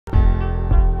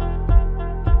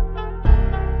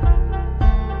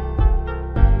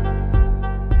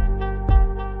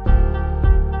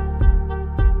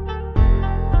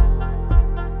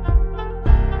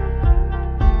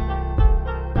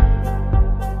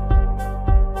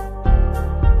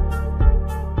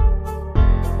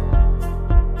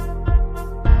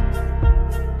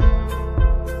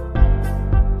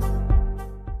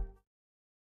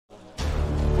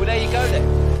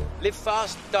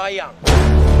fast, die young.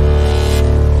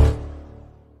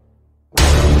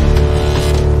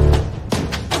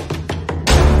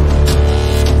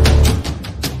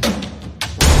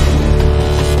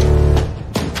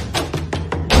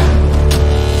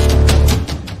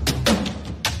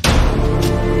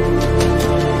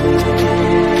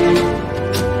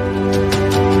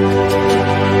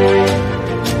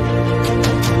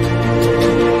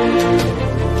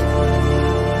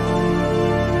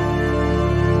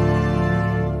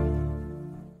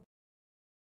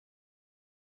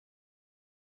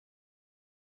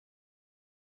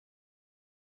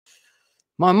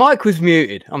 My mic was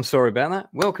muted. I'm sorry about that.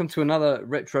 Welcome to another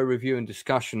retro review and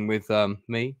discussion with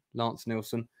me, Lance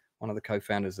Nilsson, one of the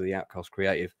co-founders of the Outcast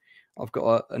Creative. I've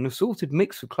got an assorted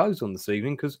mix of clothes on this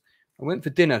evening because I went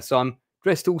for dinner, so I'm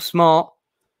dressed all smart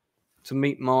to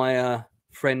meet my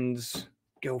friend's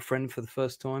girlfriend for the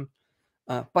first time.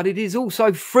 But it is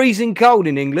also freezing cold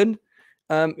in England.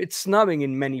 It's snowing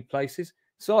in many places.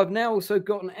 So I've now also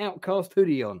got an Outcast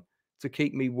hoodie on to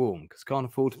keep me warm because I can't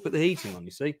afford to put the heating on,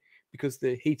 you see, because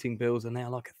the heating bills are now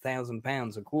like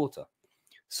 £1,000 a quarter.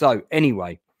 So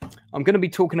anyway, I'm going to be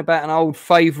talking about an old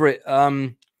favourite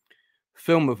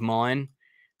film of mine,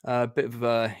 a bit of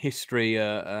a history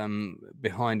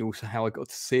behind also how I got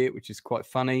to see it, which is quite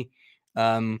funny,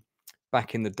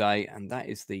 back in the day. And that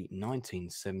is the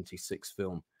 1976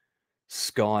 film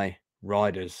Sky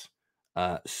Riders,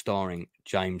 starring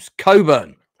James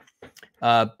Coburn.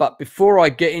 But before I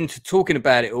get into talking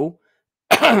about it all,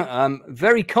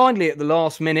 very kindly at the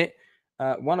last minute,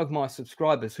 one of my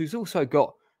subscribers who's also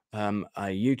got a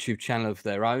YouTube channel of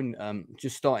their own,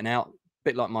 just starting out, a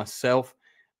bit like myself,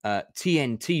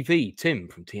 TNTV, Tim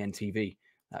from TNTV,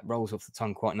 that rolls off the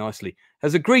tongue quite nicely,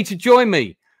 has agreed to join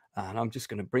me. And I'm just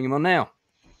going to bring him on now.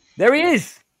 There he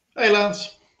is. Hey,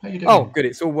 Lance. How you doing? Oh, good.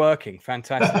 It's all working.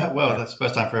 Fantastic. Well, that's the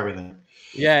first time for everything.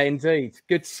 Yeah, indeed.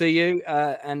 Good to see you.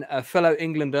 And a fellow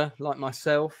Englander like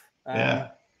myself.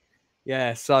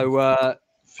 Yeah, so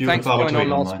thanks for going on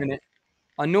last minute.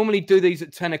 I normally do these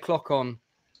at 10 o'clock on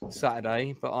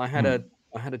Saturday, but I had a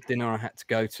dinner I had to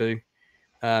go to.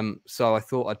 So I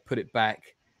thought I'd put it back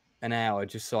an hour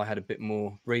just so I had a bit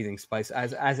more breathing space.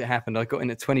 As it happened, I got in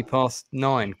at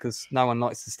 9:20 because no one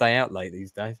likes to stay out late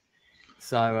these days.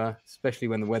 So especially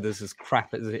when the weather's as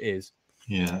crap as it is.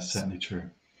 Yeah, that's certainly true.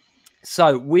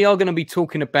 So we are going to be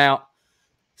talking about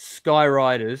Sky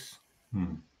Riders.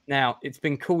 Now, it's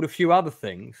been called a few other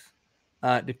things,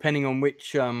 depending on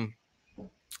which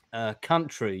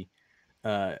country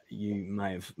you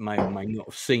may or may not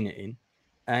have seen it in.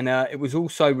 And it was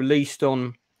also released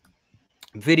on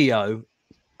video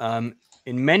in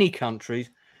many countries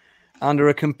under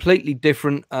a completely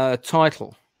different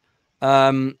title.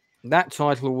 That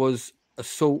title was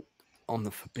Assault on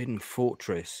the Forbidden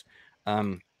Fortress.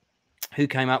 Who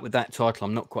came up with that title?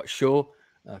 I'm not quite sure.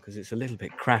 Because it's a little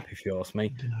bit crap, if you ask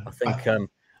me. I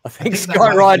think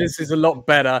Sky Riders is a lot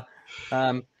better.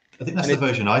 I think that's the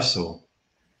version I saw.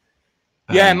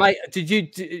 Yeah, mate.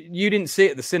 You didn't see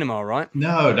it at the cinema, right?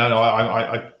 No.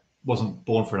 I wasn't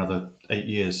born for another 8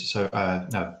 years, so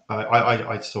no.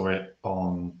 I saw it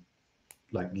on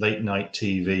like late night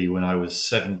TV when I was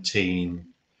 17.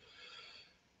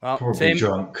 Well, probably Tim,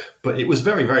 drunk, but it was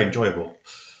very, very enjoyable.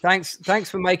 Thanks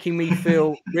for making me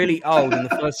feel really old in the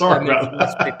first 5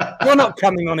 minutes. You're not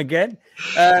coming on again.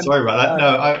 Sorry about that.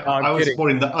 No, I was born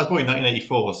in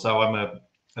 1984, so I'm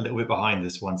a little bit behind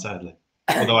this one, sadly.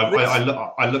 Although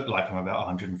I look like I'm about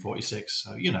 146,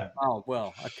 so you know. Oh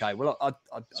well, okay. Well, I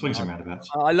swings and roundabouts.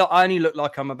 I only look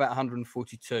like I'm about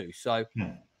 142. So,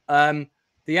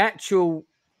 the actual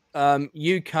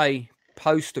UK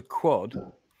poster quad,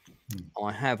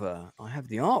 I have the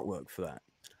artwork for that.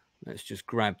 Let's just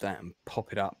grab that and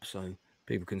pop it up so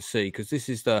people can see, because this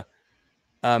is the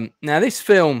now this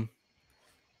film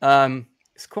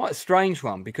it's quite a strange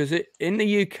one because in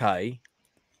the UK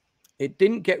it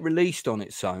didn't get released on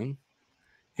its own.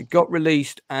 It got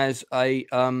released as a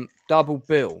double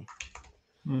bill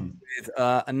with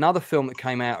another film that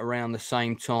came out around the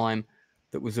same time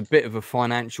that was a bit of a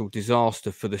financial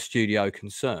disaster for the studio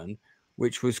concerned,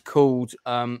 which was called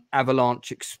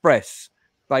Avalanche Express,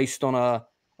 based on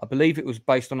I believe it was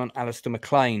based on an Alistair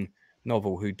MacLean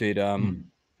novel who did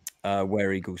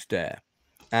Where Eagles Dare.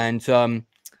 And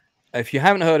if you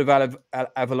haven't heard of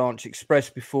Avalanche Express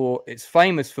before, it's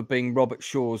famous for being Robert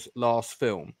Shaw's last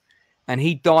film. And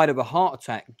he died of a heart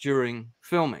attack during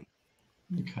filming.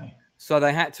 Okay. So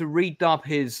they had to redub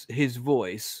his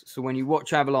voice. So when you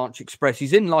watch Avalanche Express,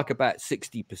 he's in like about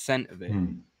 60% of it.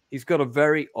 He's got a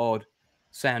very odd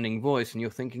sounding voice. And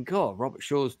you're thinking, God, Robert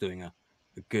Shaw's doing a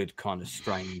good kind of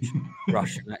strange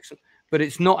Russian accent. but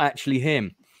it's not actually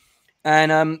him.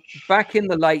 And back in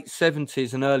the late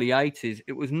 70s and early 80s,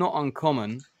 it was not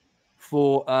uncommon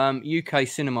for UK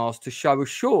cinemas to show a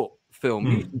short film,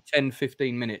 usually 10,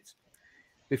 15 minutes,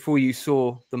 before you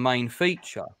saw the main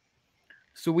feature.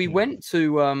 So we went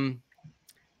to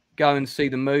go and see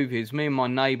the movies. Me and my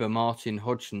neighbour, Martin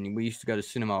Hodgson, we used to go to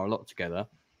cinema a lot together,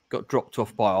 got dropped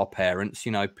off by our parents,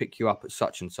 you know, pick you up at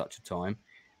such and such a time.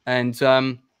 And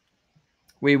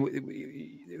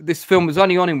this film was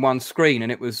only on in one screen,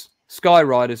 and it was Sky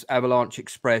Riders, Avalanche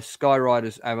Express, Sky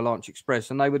Riders, Avalanche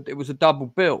Express, and it was a double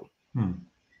bill.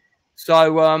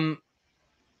 So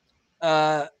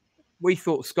we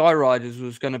thought Sky Riders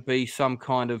was going to be some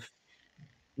kind of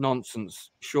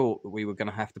nonsense short that we were going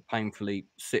to have to painfully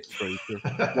sit through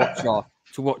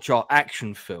to watch our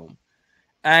action film.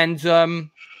 And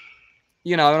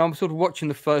you know, and I'm sort of watching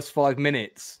the first 5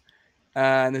 minutes,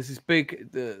 and there's this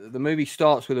big the movie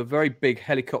starts with a very big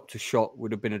helicopter shot,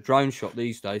 would have been a drone shot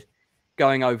these days,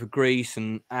 going over Greece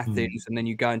and Athens, and then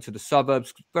you go into the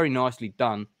suburbs. Very nicely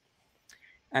done.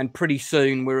 And pretty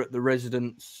soon we're at the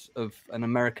residence of an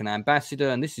American ambassador,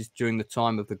 and this is during the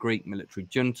time of the Greek military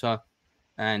junta.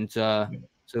 And so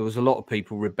there was a lot of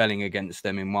people rebelling against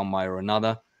them in one way or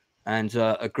another. And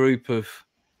a group of,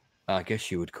 I guess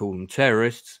you would call them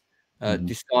terrorists,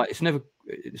 decide, it's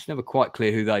never quite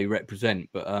clear who they represent,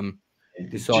 but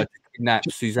decide to kidnap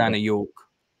Susannah York,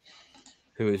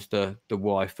 who is the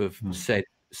wife of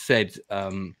said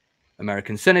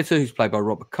American senator, who's played by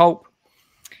Robert Culp.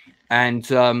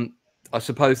 And I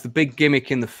suppose the big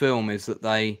gimmick in the film is that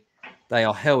they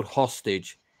are held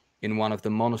hostage in one of the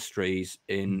monasteries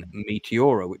in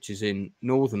Meteora, which is in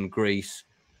northern Greece,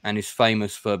 and is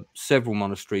famous for several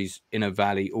monasteries in a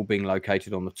valley, all being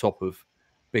located on the top of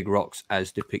big rocks,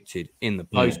 as depicted in the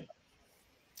poster.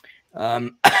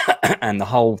 And the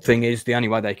whole thing is the only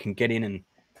way they can get in and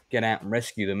get out and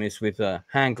rescue them is with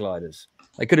hang gliders.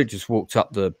 They could have just walked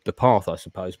up the path, I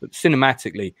suppose, but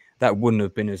cinematically that wouldn't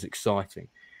have been as exciting.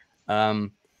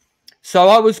 So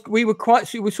we were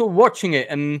sort of watching it,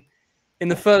 and in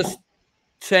the first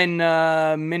 10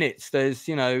 minutes, there's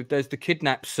the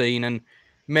kidnap scene and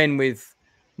men with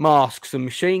masks and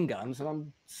machine guns, and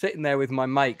I'm sitting there with my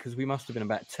mate, because we must have been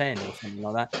about 10 or something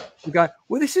like that. We go,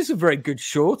 well, this is a very good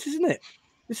short, isn't it?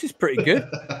 This is pretty good.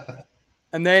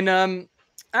 And then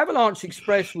Avalanche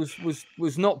Express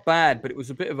was not bad, but it was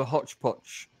a bit of a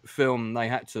hodgepodge film. They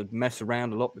had to mess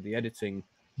around a lot with the editing.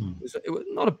 It was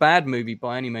not a bad movie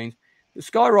by any means. The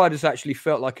Sky Riders actually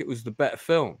felt like it was the better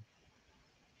film.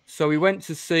 So we went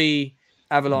to see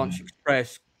Avalanche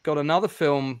Express, got another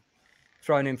film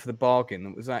thrown in for the bargain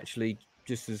that was actually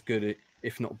just as good,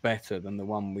 if not better, than the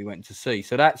one we went to see.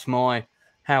 So that's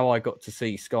how I got to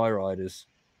see Sky Riders'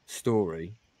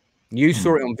 story. You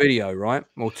saw it on video, right?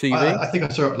 Or TV? I think I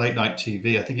saw it late night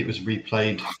TV. I think it was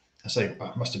replayed. I say it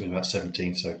must have been about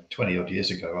 17, so 20 odd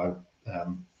years ago. I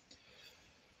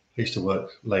used to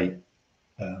work late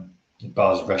in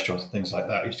bars and restaurants and things like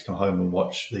that. I used to come home and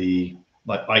watch the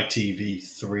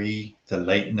ITV3, the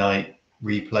late night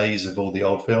replays of all the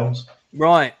old films.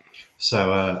 Right.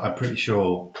 So I'm pretty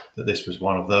sure that this was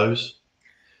one of those.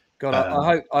 God,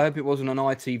 I hope it wasn't an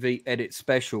ITV edit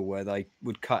special where they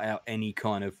would cut out any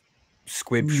kind of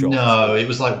squib shots. No, it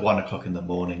was like 1 o'clock in the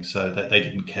morning, so that they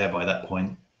didn't care by that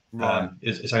point. Right.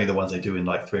 It's only the ones they do in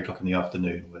like 3 o'clock in the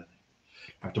afternoon where they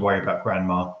have to worry about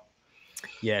grandma.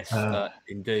 Yes,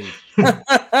 indeed.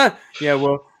 Yeah,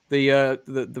 well,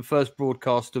 the first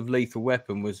broadcast of Lethal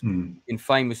Weapon was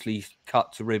infamously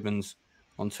cut to ribbons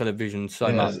on television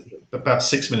so much. About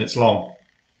 6 minutes long.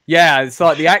 Yeah, it's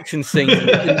like the action scene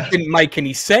didn't make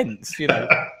any sense, you know.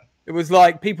 It was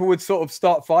like people would sort of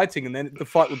start fighting and then the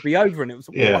fight would be over, and it was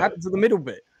what happened to the middle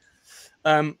bit.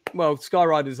 Well, Sky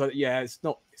Riders, it's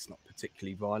not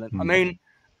particularly violent. I mean,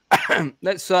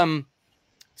 let's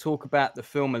talk about the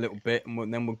film a little bit,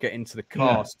 and then we'll get into the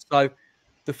cast. So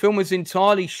the film was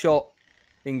entirely shot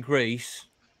in Greece,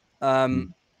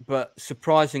 but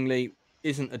surprisingly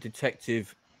isn't a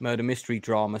detective murder mystery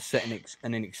drama set in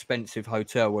an inexpensive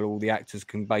hotel where all the actors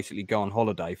can basically go on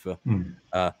holiday for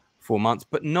 4 months,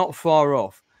 but not far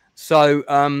off.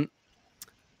 So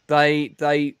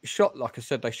they shot, like I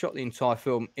said, they shot the entire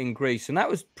film in Greece, and that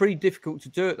was pretty difficult to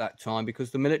do at that time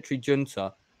because the military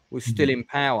junta was still in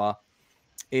power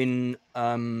in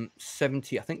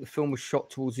 70. I think the film was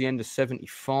shot towards the end of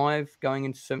 75, going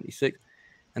into 76,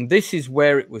 and this is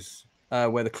where it was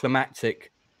where the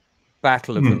climactic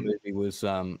battle of the movie was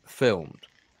filmed.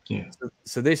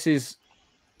 So this is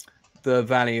the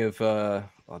valley of I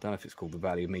don't know if it's called the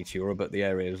Valley of Meteora, but the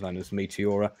area is known as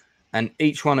Meteora, and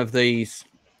each one of these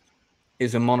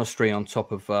is a monastery on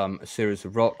top of a series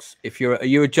of rocks. Are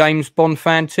you a James Bond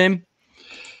fan, Tim?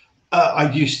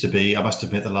 I used to be. I must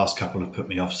admit, the last couple have put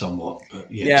me off somewhat. But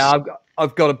yes. Yeah,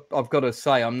 I've got to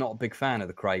say, I'm not a big fan of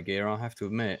the Craig era. I have to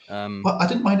admit. Well, I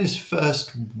didn't mind his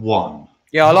first one.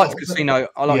 Yeah, I liked Casino.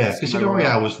 Casino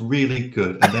Royale was really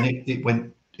good, and then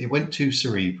it went too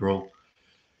cerebral,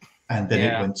 and then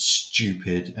it went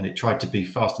stupid, and it tried to be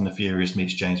Fast and the Furious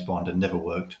meets James Bond, and never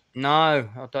worked. No,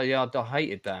 I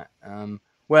hated that.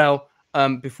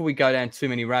 Before we go down too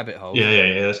many rabbit holes.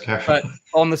 Yeah, that's careful. But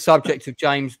on the subject of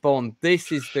James Bond,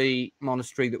 this is the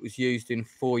monastery that was used in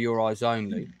For Your Eyes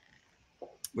Only,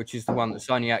 which is the one that's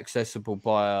only accessible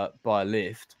by a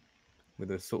lift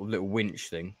with a sort of little winch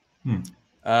thing.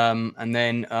 And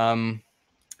then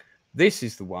this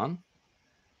is the one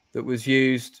that was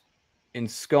used in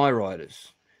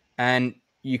Skyriders, and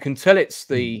you can tell it's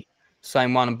the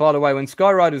same one. And by the way, when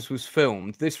Skyriders was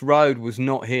filmed, this road was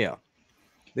not here.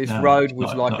 This road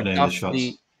was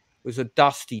a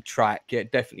dusty track. Yeah,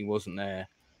 it definitely wasn't there,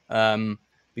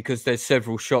 because there's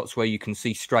several shots where you can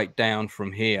see straight down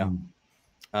from here.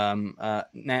 Now,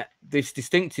 this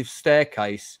distinctive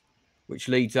staircase, which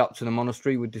leads up to the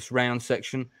monastery with this round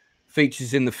section,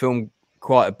 features in the film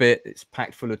quite a bit. It's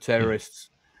packed full of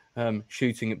terrorists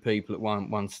shooting at people at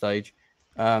one stage.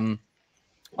 I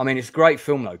mean, it's a great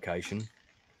film location,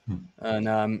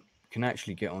 and can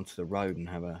actually get onto the road and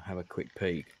have a quick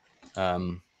peek.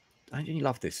 Don't you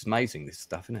love this? It's amazing, this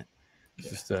stuff, isn't it? It's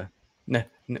just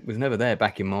it was never there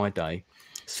back in my day.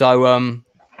 So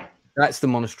that's the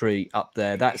monastery up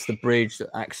there. That's the bridge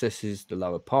that accesses the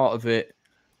lower part of it.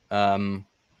 And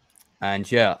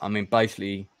yeah, I mean,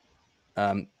 basically,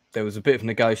 there was a bit of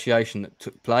negotiation that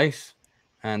took place,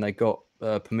 and they got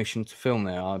permission to film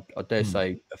there. I dare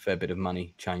say a fair bit of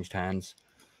money changed hands.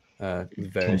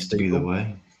 Tends to be the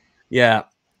way. Yeah,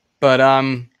 but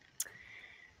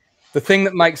the thing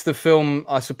that makes the film,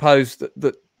 I suppose,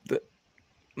 that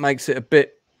makes it a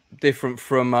bit different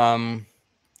from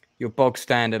your bog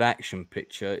standard action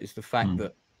picture is the fact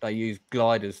that they use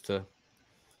gliders to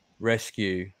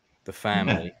rescue the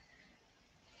family,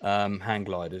 hang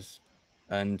gliders,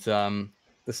 and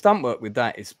the stunt work with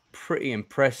that is pretty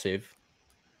impressive.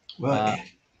 Well,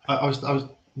 I was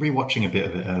rewatching a bit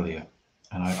of it earlier,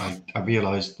 and I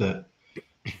realised that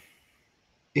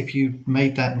if you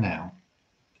made that now,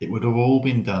 it would have all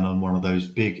been done on one of those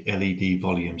big LED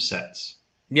volume sets.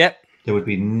 Yep. There would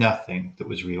be nothing that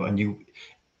was real, and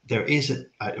there is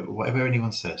whatever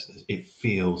anyone says, it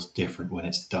feels different when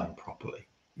it's done properly.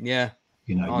 Yeah.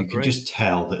 You know, you can just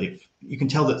tell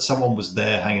that someone was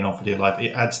there hanging on for dear life.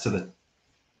 It adds to the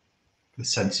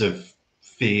sense of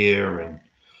fear and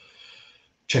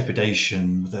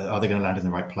trepidation. Are they going to land in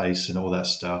the right place and all that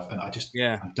stuff? And I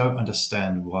don't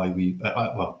understand why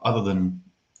well, other than,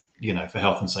 you know, for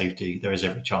health and safety, there is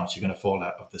every chance you're going to fall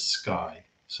out of the sky.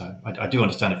 So I do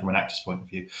understand it from an actor's point of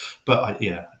view, but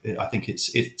I think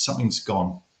it's something's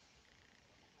gone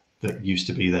that used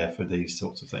to be there for these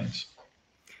sorts of things.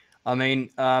 I mean,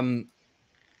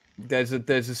 there's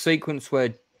a sequence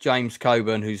where James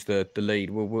Coburn, who's the lead,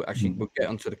 we'll get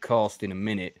onto the cast in a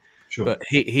minute. Sure. But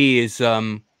he is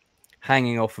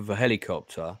hanging off of a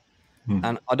helicopter,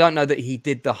 and I don't know that he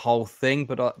did the whole thing,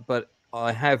 but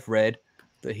I have read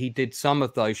that he did some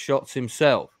of those shots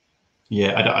himself.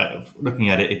 Yeah, looking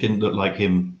at it, it didn't look like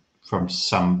him from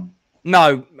some.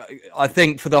 No, I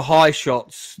think for the high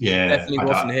shots, definitely I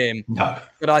wasn't him. No,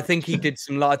 but I think he did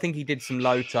some. I think he did some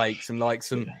low takes and like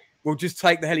some. Yeah. We'll just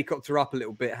take the helicopter up a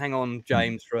little bit. Hang on,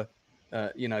 James, for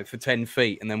 10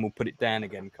 feet, and then we'll put it down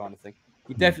again, kind of thing.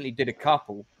 He definitely did a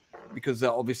couple because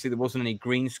obviously there wasn't any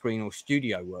green screen or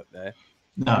studio work there.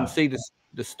 No. You can see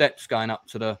the steps going up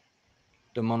to the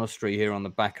monastery here on the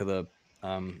back of the.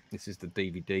 This is the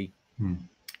DVD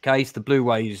case. The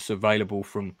Blu-ray is available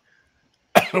from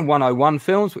 101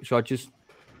 Films, which I just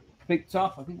picked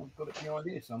up. I think I've got it in the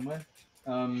idea somewhere.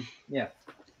 Yeah,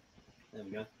 there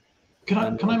we go.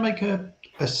 Can I make a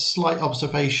slight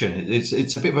observation?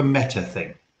 It's a bit of a meta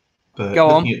thing, but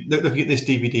looking at this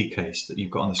DVD case that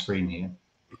you've got on the screen here.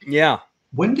 Yeah.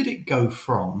 When did it go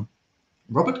from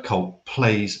Robert Culp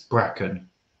plays Bracken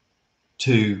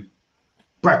to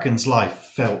Bracken's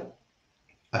life felt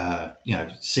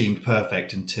seemed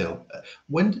perfect until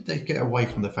when did they get away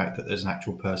from the fact that there's an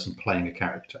actual person playing a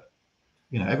character?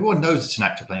 You know, everyone knows it's an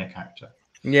actor playing a character.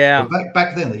 Yeah. But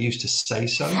back then they used to say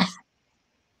so.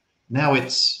 Now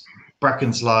it's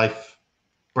Bracken's life,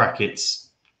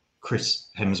 brackets, Chris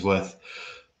Hemsworth,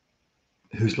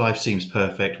 whose life seems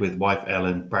perfect with wife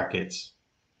Ellen, brackets,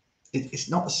 it's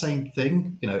not the same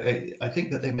thing. You know, I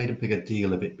think that they made a bigger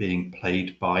deal of it being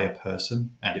played by a person,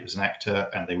 and it was an actor,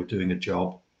 and they were doing a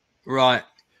job. Right.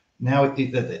 Now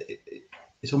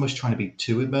it's almost trying to be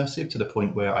too immersive to the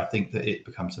point where I think that it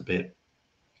becomes a bit.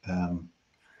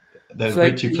 They're So a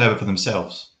bit too clever for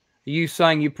themselves. Are you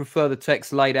saying you prefer the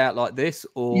text laid out like this,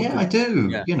 or? Yeah, I do.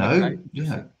 Yeah, you know,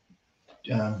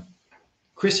 okay.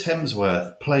 Chris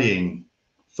Hemsworth playing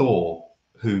Thor,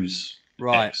 who's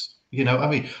right. X. You know, I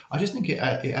mean, I just think it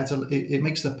adds it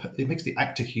makes the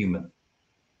actor human.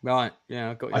 Right.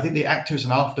 Yeah, I got you. I think the actor is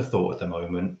an afterthought at the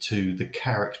moment to the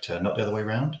character, not the other way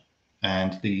around.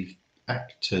 And the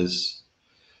actors,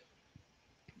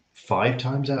 5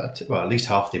 times out of well, at least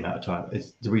half the amount of time,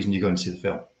 is the reason you go and see the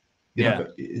film.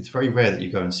 It's very rare that you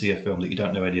go and see a film that you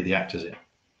don't know any of the actors in.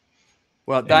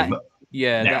 Well,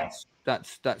 that's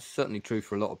certainly true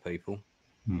for a lot of people.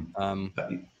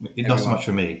 Not so much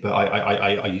for me, but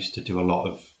I used to do a lot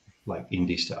of like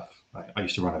indie stuff. I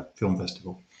used to run a film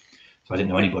festival, so I didn't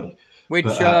know anybody.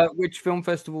 Which film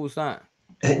festival was that?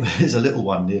 It was a little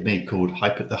one near me called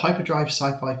the Hyperdrive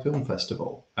Sci-Fi Film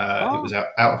Festival. It was out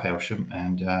of Hailsham,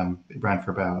 and it ran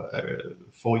for about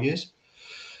 4 years.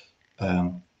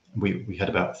 We had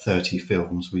about 30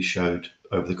 films we showed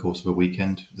over the course of a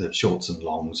weekend, the shorts and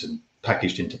longs, and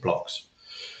packaged into blocks.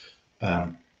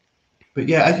 But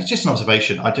yeah, it's just an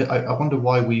observation. I wonder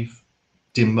why we've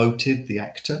demoted the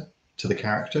actor to the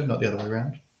character, not the other way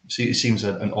around. See, it seems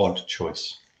an odd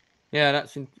choice. Yeah,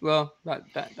 that's an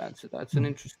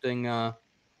interesting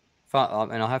fact. I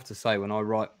mean, I have to say, when I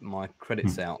write my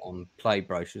credits out on play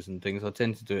brochures and things, I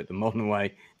tend to do it the modern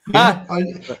way. Yeah,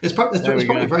 there's probably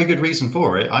a very good reason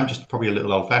for it. I'm just probably a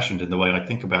little old-fashioned in the way I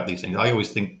think about these things. I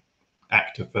always think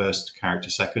actor first, character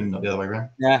second, not the other way around.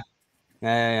 Yeah.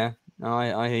 No,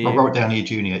 I hear you. Robert Downey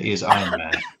Jr. is Iron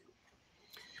Man.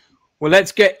 Well,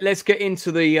 let's get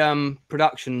into the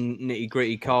production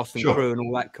nitty-gritty, cast and crew and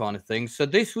all that kind of thing. So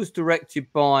this was directed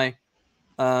by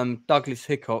Douglas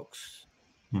Hickox,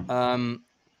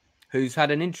 who's had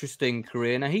an interesting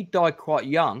career. Now, he died quite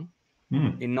young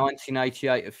in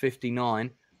 1988 at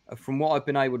 59. From what I've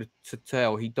been able to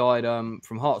tell, he died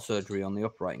from heart surgery on the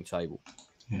operating table.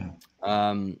 Yeah.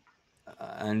 And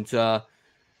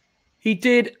he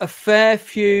did a fair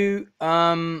few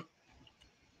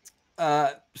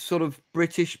sort of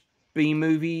British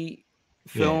B-movie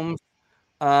films.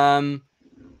 And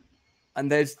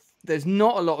there's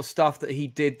not a lot of stuff that he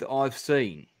did that I've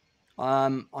seen.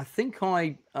 I think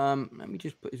let me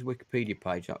just put his Wikipedia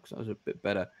page up because that was a bit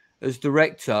better. As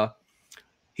director,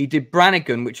 he did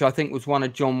Brannigan, which I think was one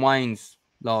of John Wayne's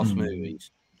last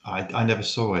movies. I never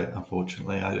saw it,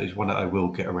 unfortunately. It's one that I will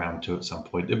get around to at some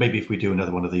point. Maybe if we do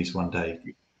another one of these one day,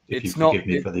 if you forgive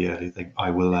me for the early thing,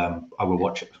 I will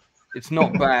watch it. It's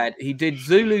not bad. He did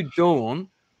Zulu Dawn,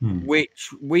 which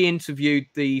we interviewed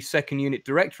the second unit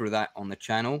director of that on the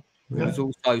channel. He was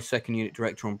also second unit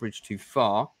director on Bridge Too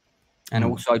Far, and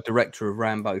also director of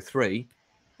Rambo 3.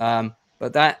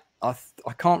 But that I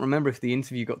can't remember if the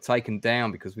interview got taken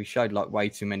down because we showed like way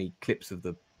too many clips of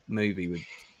the movie with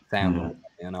sound on it,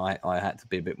 and I had to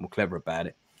be a bit more clever about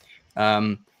it.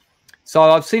 So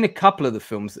I've seen a couple of the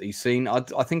films that he's seen. I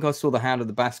think I saw The Hound of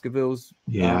the Baskervilles.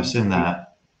 Yeah, I've seen that.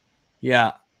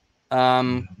 Yeah.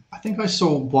 I think I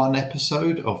saw one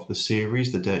episode of the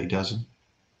series, The Dirty Dozen.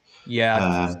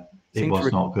 Yeah. It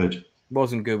was not good.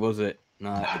 Wasn't good, was it?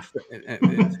 No.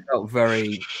 It felt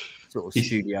very sort of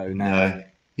studio now. No.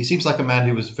 He seems like a man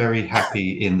who was very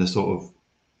happy in the sort of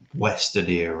Western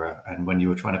era, and when you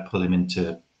were trying to pull him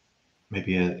into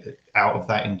maybe out of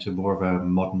that into more of a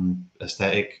modern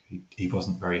aesthetic, he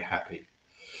wasn't very happy.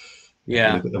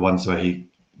 Yeah. Look at the ones the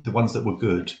ones that were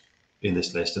good in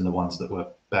this list and the ones that were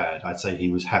bad. I'd say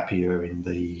he was happier in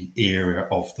the era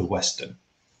of the Western.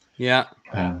 Yeah.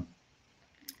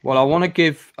 Well, I want to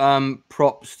give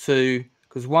props to,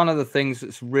 because one of the things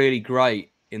that's really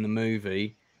great in the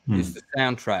movie is the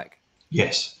soundtrack.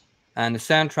 Yes. And the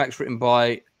soundtrack's written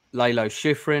by Lalo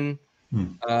Schifrin,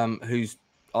 who's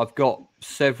I've got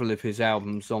several of his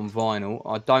albums on vinyl.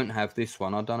 I don't have this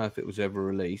one. I don't know if it was ever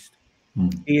released.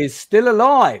 He is still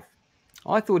alive.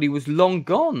 I thought he was long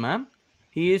gone, man.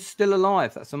 He is still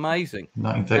alive. That's amazing.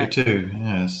 1932.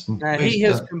 Yes. Now,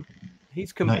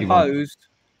 he's composed 91.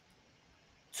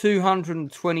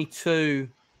 222.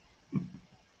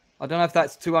 I don't know if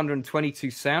that's 222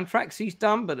 soundtracks he's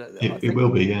done, but it will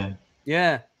be. Yeah.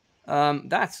 Yeah.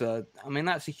 That's a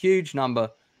huge number.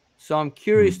 So I'm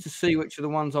curious to see which of the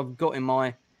ones I've got in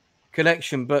my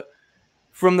collection. But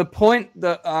from the point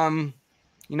that, when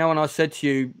I said to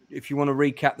you, if you want to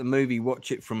recap the movie,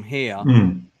 watch it from here.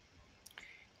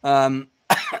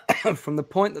 from the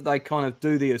point that they kind of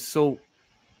do the assault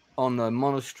on the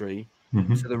monastery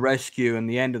to the rescue and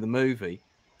the end of the movie,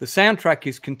 the soundtrack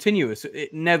is continuous.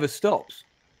 It never stops.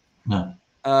 No.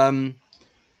 And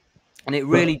it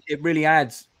really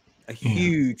adds a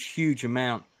huge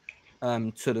amount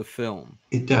to the film.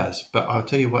 It does, but I'll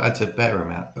tell you what adds a better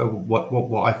amount.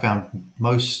 What I found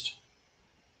most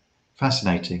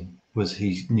fascinating was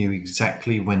he knew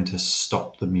exactly when to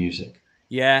stop the music.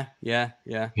 Yeah.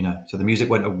 So the music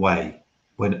went away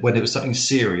when it was something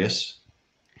serious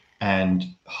and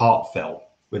heartfelt,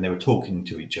 when they were talking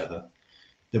to each other.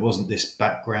 There wasn't this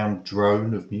background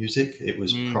drone of music. It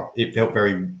was it felt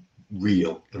very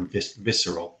real and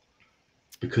visceral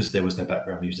because there was no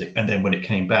background music. And then when it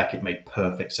came back, it made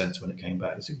perfect sense when it came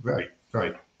back. It's very,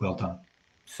 very well done.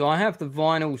 So I have the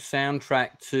vinyl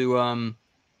soundtrack to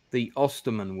the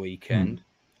Osterman Weekend,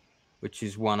 which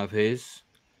is one of his,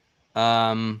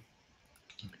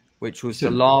 which was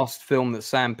the last film that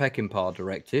Sam Peckinpah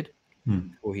directed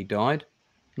before he died.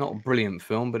 Not a brilliant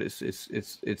film, but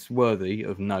it's worthy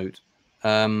of note.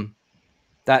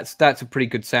 That's a pretty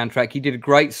good soundtrack. He did a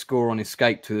great score on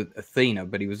Escape to Athena,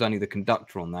 but he was only the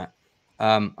conductor on that.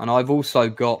 And I've also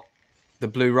got the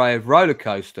Blu-ray of Roller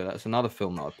Coaster. That's another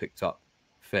film that I picked up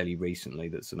fairly recently.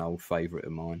 That's an old favourite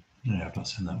of mine. Yeah, I've not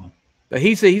seen that one. But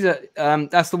he's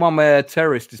that's the one where a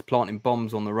terrorist is planting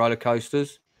bombs on the roller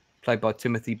coasters, played by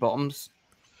Timothy Bottoms.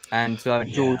 And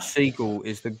George Segal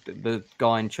is the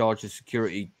guy in charge of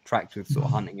security, tracked with sort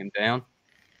of hunting him down.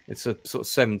 It's a sort of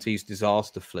 70s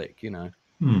disaster flick, you know.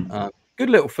 Good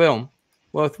little film,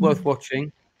 worth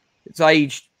watching. It's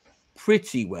aged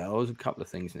pretty well. There's a couple of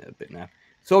things in it a bit now.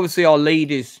 So obviously our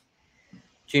lead is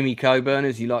Jimmy Coburn,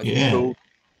 as he likes to be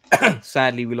called.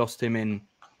 Sadly, we lost him in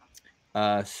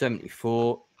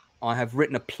 74. I have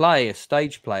written a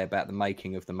stage play about the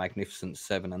making of The Magnificent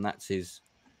Seven, and that's his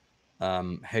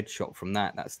headshot from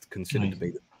that. That's considered to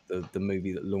be the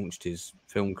movie that launched his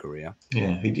film career.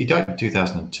 Yeah, he died in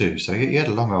 2002, so he had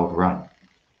a long old run.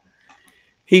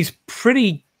 He's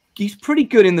pretty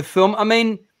good in the film. I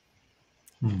mean,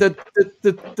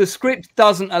 the script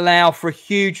doesn't allow for a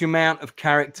huge amount of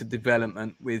character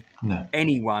development with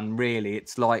anyone, really.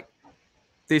 It's like,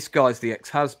 this guy's the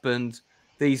ex-husband,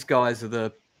 these guys are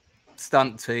the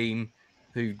stunt team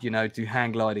who, you know, do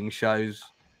hang gliding shows.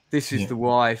 This is the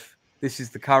wife. This is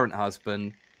the current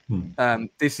husband.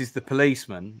 This is the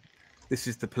policeman. This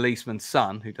is the policeman's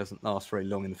son, who doesn't last very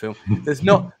long in the film. There's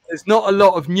not a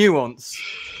lot of nuance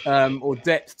or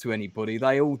depth to anybody.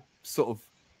 They all sort of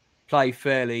play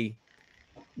fairly,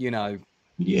 you know,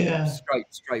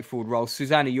 straightforward roles.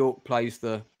 Susannah York plays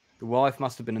the wife.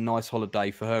 Must have been a nice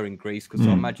holiday for her in Greece, because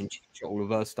I imagine she shot all of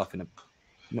her stuff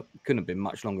couldn't have been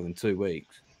much longer than 2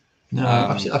 weeks. No,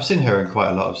 I've seen her in quite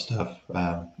a lot of stuff.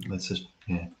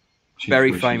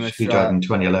 Very famous. She died in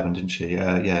 2011, didn't she?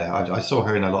 I saw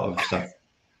her in a lot of stuff.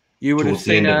 You would have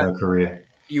seen her, her career.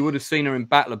 You would have seen her in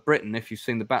Battle of Britain if you've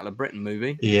seen the Battle of Britain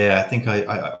movie. Yeah, I think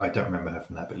I don't remember her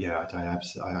from that, but yeah, I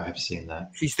have seen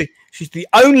that. She's the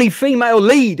only female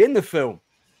lead in the film.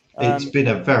 It's been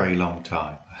a very long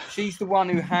time. She's the one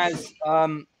who has.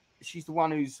 She's the one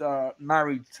who's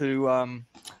married to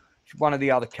one of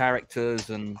the other characters,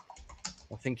 and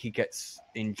I think he gets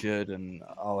injured. And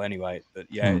anyway, but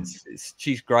yeah,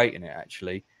 she's great in it,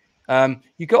 actually.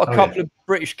 You got a couple of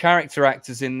British character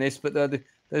actors in this, but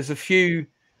there's a few.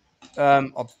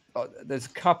 There's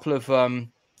a couple of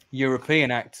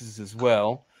European actors as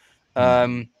well.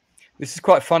 This is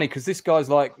quite funny because this guy's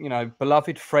like, you know,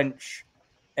 beloved French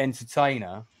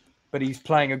entertainer, but he's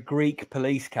playing a Greek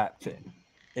police captain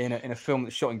in a film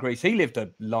that's shot in Greece. He lived a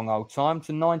long old time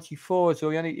to 94, so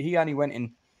he only went in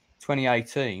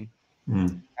 2018,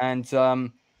 and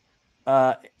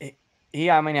he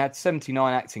had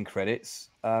 79 acting credits,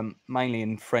 mainly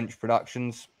in French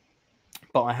productions,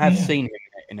 but I have seen him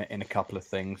in a couple of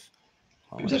things.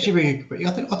 It was actually really.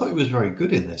 I thought he was very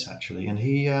good in this, actually, and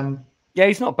he.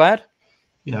 He's not bad.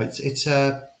 You know,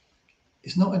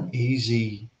 it's not an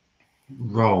easy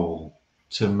role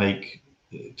to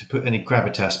put any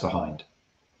gravitas behind.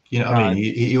 You know what I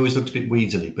mean? He always looks a bit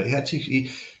weaselly, but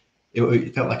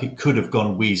it felt like it could have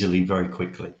gone weaselly very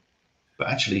quickly. But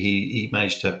actually, he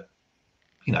managed to,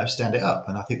 you know, stand it up,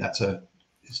 and I think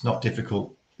it's not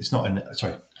difficult. It's not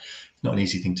an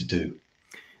easy thing to do.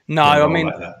 No, I mean,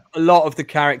 a lot of the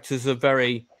characters are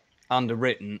very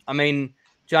underwritten. I mean,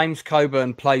 James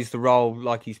Coburn plays the role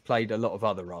like he's played a lot of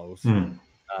other roles.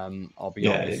 I'll be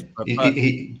honest.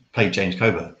 He played James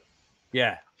Coburn.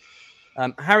 Yeah.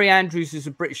 Harry Andrews is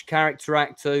a British character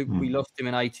actor. We lost him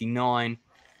in 89.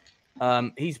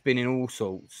 He's been in all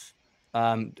sorts.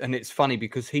 And it's funny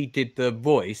because he did the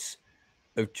voice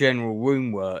of General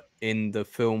Woundwort in the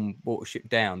film Watership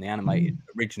Down, the animated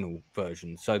original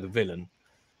version. So the villain.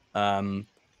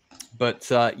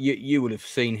 But you would have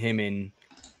seen him in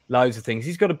loads of things.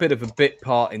 He's got a bit of a bit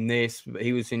part in this.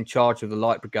 He was in charge of the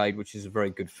Light Brigade, which is a very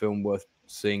good film worth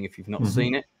seeing if you've not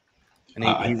seen it. And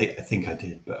I think I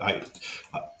did, but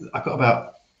I've got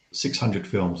about 600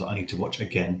 films that I need to watch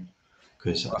again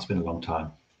because it's been a long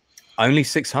time. Only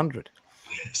 600.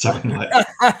 Something like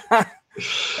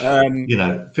you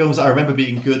know, films that I remember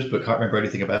being good but can't remember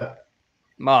anything about.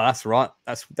 Well, that's right.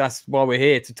 That's why we're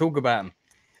here, to talk about them.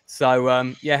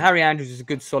 So yeah, Harry Andrews is a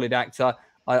good, solid actor.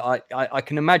 I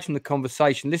can imagine the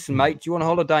conversation. Listen, mate, do you want a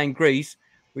holiday in Greece?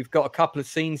 We've got a couple of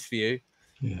scenes for you.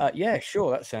 Yeah,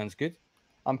 sure, that sounds good.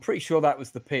 I'm pretty sure that was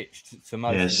the pitch to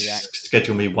most of the actors.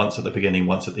 Schedule me once at the beginning,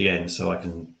 once at the end, so I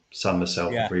can sun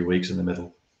myself for 3 weeks in the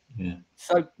middle. Yeah.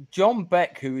 So John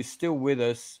Beck, who is still with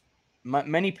us,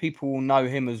 many people will know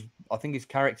him as, I think his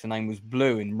character name was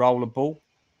Blue in Rollerball.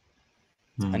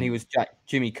 And he was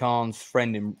Jimmy Cahn's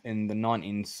friend in the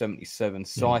 1977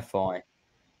 sci-fi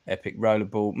epic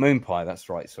Rollerball. Moonpie, that's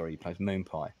right. Sorry, he plays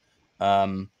Moonpie.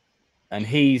 And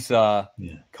he's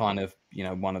kind of, you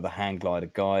know, one of the hang glider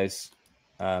guys.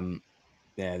 Yeah,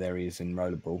 there he is in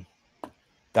Rollerball.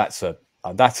 That's a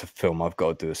film I've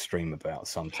got to do a stream about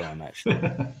sometime, actually.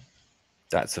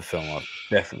 That's a film I've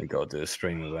definitely got to do a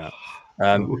stream about.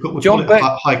 We'll John Beck,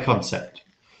 high concept.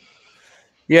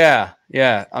 Yeah.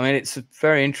 I mean, it's a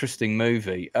very interesting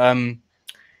movie.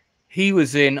 He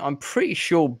was in, I'm pretty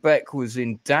sure Beck was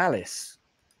in Dallas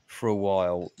for a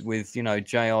while with, you know,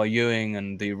 J.R. Ewing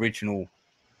and the original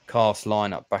cast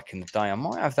lineup back in the day. I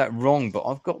might have that wrong, but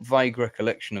I've got vague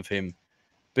recollection of him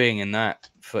being in that.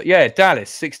 Dallas,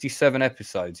 67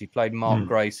 episodes. He played Mark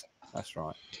Grayson. That's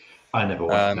right. I never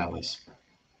watched Dallas.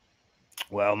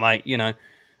 Well, mate, you know,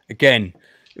 again,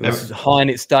 it was high in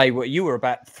its day. You were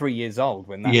about 3 years old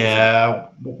when that. Yeah,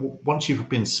 once you've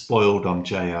been spoiled on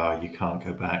JR, you can't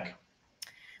go back.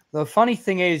 The funny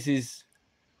thing is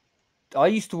I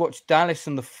used to watch Dallas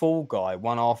and The Fall Guy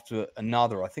one after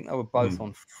another. I think they were both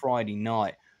on Friday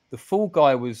night. The Fall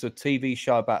Guy was a TV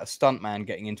show about a stuntman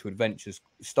getting into adventures,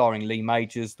 starring Lee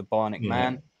Majors, the Bionic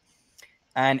Man.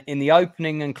 And in the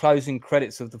opening and closing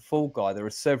credits of The Fall Guy, there are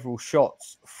several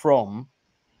shots from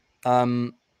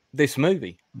this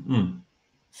movie.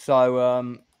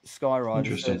 So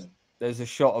Skyriders, there's a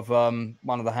shot of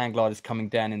one of the hang gliders coming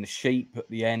down in the sheep at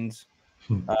the end.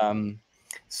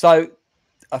 So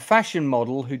a fashion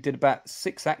model who did about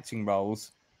 6 acting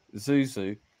roles,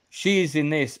 Zouzou, she is in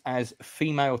this as a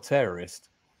female terrorist.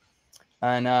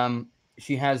 And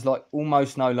she has like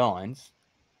almost no lines.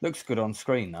 Looks good on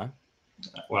screen though.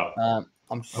 Well,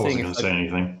 I'm just I wasn't going to say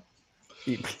anything.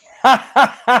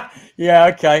 Yeah,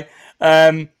 okay.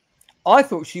 I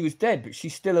thought she was dead, but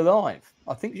she's still alive.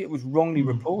 I think it was wrongly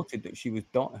reported that she was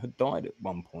had died at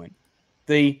one point.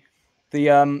 The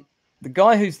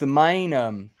guy who's the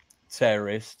main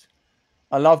terrorist,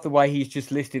 I love the way he's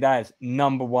just listed as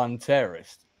 #1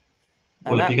 terrorist.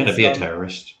 And well, if you're going to be a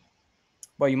terrorist,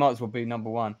 well, you might as well be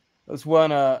 #1. It was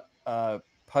Werner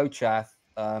Pochath,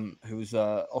 who was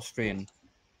an Austrian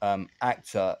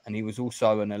actor, and he was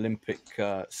also an Olympic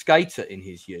skater in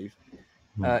his youth.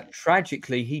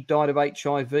 Tragically, he died of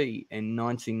HIV in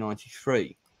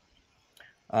 1993.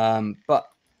 But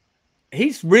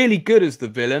he's really good as the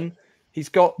villain. He's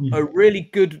got a really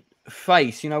good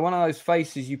face. You know, one of those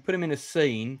faces, you put him in a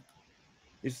scene,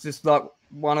 it's just like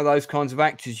one of those kinds of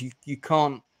actors. You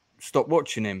can't stop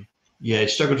watching him. Yeah, he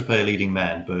struggled to play a leading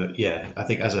man, but yeah, I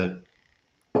think as a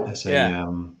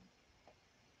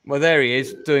well, there he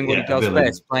is doing what he does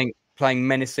best, playing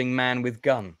menacing man with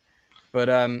gun.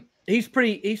 But he's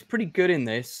pretty good in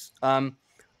this.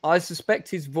 I suspect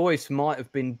his voice might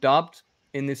have been dubbed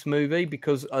in this movie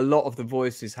because a lot of the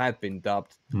voices have been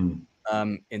dubbed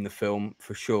in the film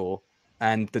for sure,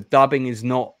 and the dubbing is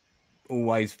not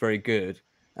always very good.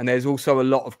 And there's also a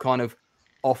lot of kind of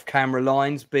off-camera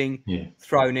lines being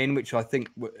thrown in, which I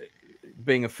think,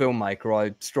 being a filmmaker,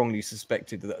 I strongly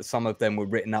suspected that some of them were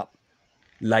written up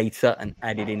later and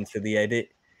added into the edit.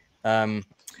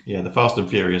 Yeah, the Fast and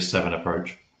Furious 7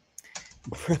 approach.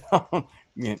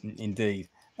 Yeah, indeed.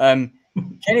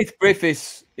 Kenneth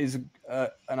Griffith is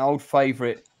an old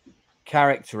favourite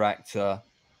character actor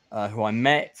who I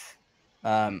met.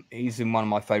 He's in one of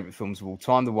my favourite films of all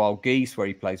time, The Wild Geese, where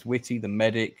he plays Whitty, the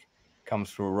medic,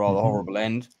 comes to a rather horrible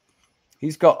end.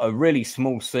 He's got a really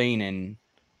small scene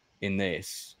in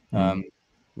this.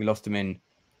 We lost him in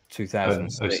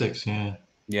 2006.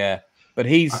 Yeah. But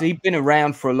he'd been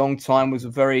around for a long time, was a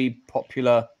very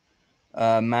popular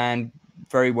man,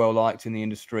 very well liked in the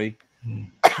industry.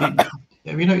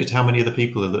 Have you noticed how many of the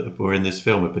people that were in this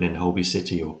film have been in Holby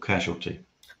City or Casualty?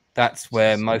 That's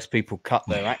where most people cut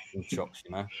their acting chops,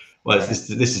 you know. Well, this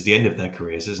is the end of their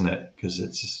careers, isn't it? Because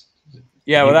it's just,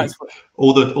 yeah. Well, that's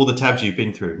all the tabs you've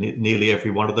been through. Nearly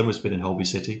every one of them has been in Holby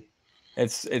City.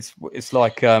 It's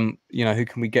like you know, who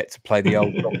can we get to play the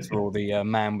old doctor or the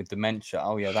man with dementia?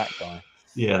 Oh yeah, that guy.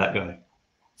 Yeah, that guy.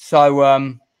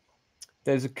 So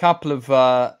there's a couple of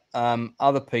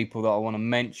other people that I want to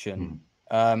mention.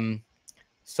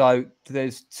 So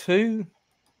there's two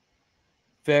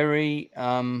very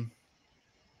oh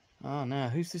no,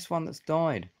 who's this one that's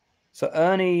died? So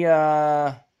Ernie,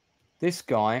 this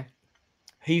guy,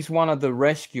 he's one of the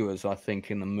rescuers, I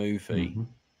think, in the movie.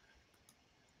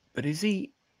 But is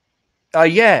he? Oh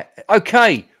yeah.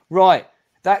 Okay. Right.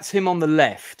 That's him on the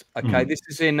left. Okay. This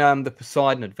is in the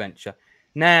Poseidon Adventure.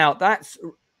 Now that's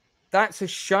a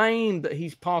shame that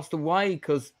he's passed away,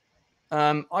 because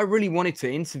I really wanted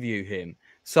to interview him.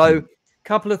 So a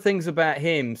couple of things about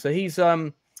him. So he's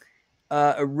a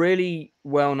really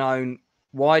well-known,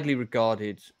 widely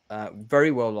regarded,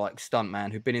 very well-liked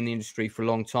stuntman who'd been in the industry for a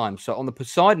long time. So on the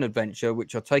Poseidon Adventure,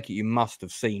 which I take it you must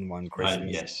have seen one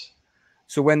Christmas. Yes.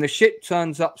 So when the ship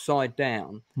turns upside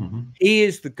down, he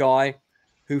is the guy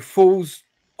who falls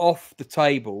off the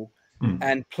table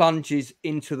and plunges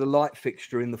into the light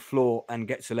fixture in the floor and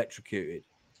gets electrocuted.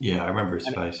 Yeah, I remember his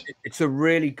face. It's a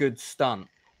really good stunt.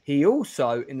 He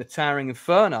also, in the Towering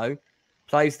Inferno,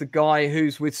 plays the guy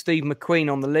who's with Steve McQueen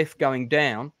on the lift going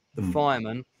down, the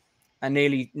fireman, and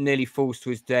nearly falls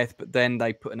to his death, but then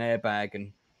they put an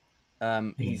airbag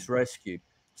and he's rescued.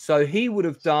 So he would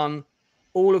have done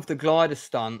all of the glider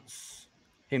stunts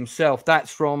himself.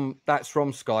 That's from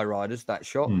Skyriders, that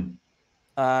shot.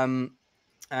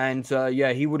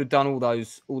 Yeah, he would have done all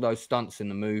those stunts in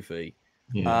the movie.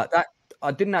 That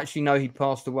I didn't actually know he'd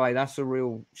passed away. That's a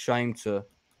real shame to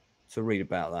read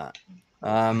about that.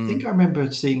 I think I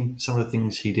remember seeing some of the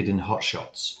things he did in Hot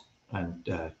Shots, and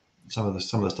some of the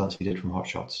stunts he did from Hot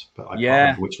Shots, but I can't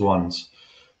remember which ones.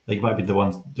 They might be the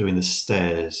ones doing the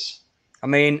stairs. I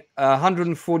mean,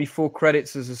 144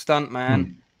 credits as a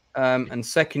stuntman, and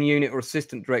second unit or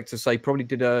assistant director. So he probably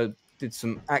did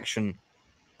some action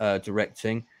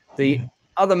directing. The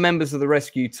other members of the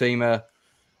rescue team are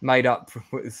made up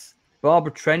with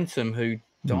Barbara Trentham, who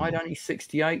died only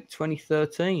 68,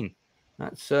 2013.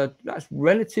 That's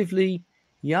relatively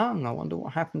young. I wonder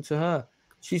what happened to her.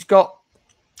 She's got,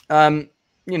 you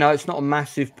know, it's not a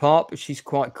massive part, but she's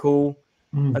quite cool.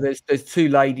 There's two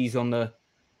ladies on the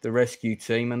rescue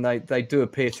team, and they do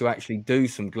appear to actually do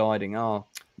some gliding.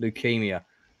 Leukemia.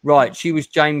 Right. She was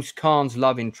James Caan's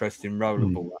love interest in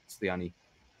Rollerball. That's the only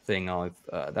thing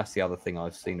that's the other thing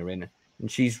I've seen her in. And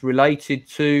she's related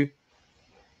to,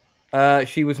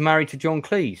 she was married to John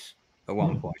Cleese at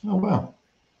one point. Oh, wow.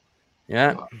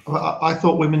 Yeah. I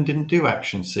thought women didn't do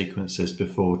action sequences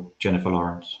before Jennifer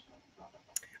Lawrence.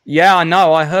 Yeah, I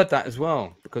know. I heard that as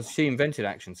well, because she invented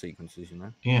action sequences, you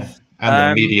know. Yeah.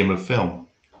 And the medium of film.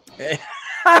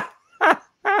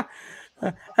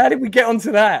 How did we get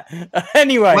onto that?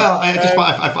 Anyway. Well,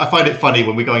 I find it funny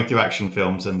when we're going through action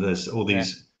films and there's all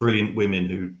these brilliant women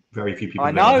who very few people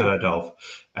have ever heard of.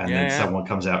 And then someone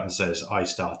comes out and says, I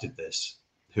started this,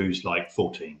 who's like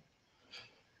 14.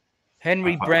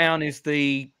 Henry Brown is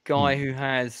the guy who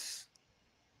has...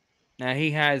 Now,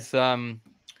 he has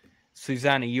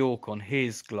Susannah York on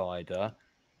his glider.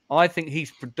 I think he's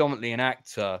predominantly an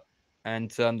actor. And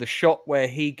the shot where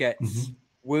he gets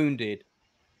wounded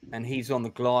and he's on the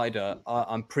glider,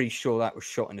 I'm pretty sure that was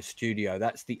shot in a studio.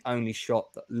 That's the only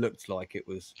shot that looked like it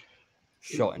was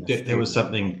shot in a studio. There was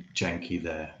something janky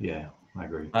there. Yeah, I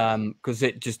agree. Because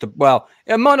it just, well,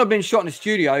 it might not have been shot in a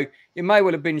studio. It may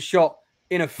well have been shot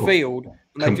in a field.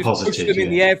 And they just pushed them in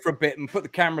the air for a bit and put the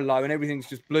camera low and everything's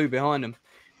just blue behind them.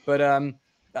 But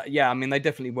yeah, I mean, they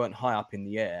definitely weren't high up in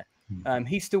the air.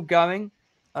 He's still going.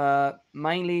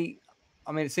 Mainly,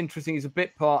 I mean, it's interesting. He's a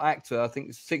bit part actor. I think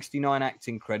it's 69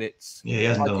 acting credits. Yeah, he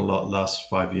hasn't done a lot the last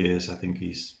 5 years. I think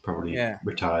he's probably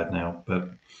retired now. But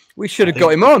we should have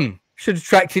got him on. Should have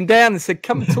tracked him down and said,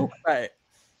 "Come and talk about it."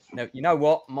 Now, you know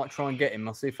what? I might try and get him.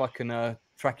 I'll see if I can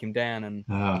track him down. And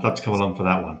I'd love to come along for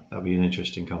that one. That'd be an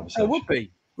interesting conversation. It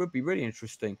would be really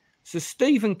interesting. So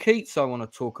Stephen Keats, I want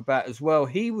to talk about as well.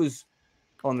 He was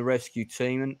on the rescue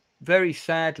team, and very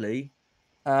sadly,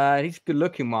 he's a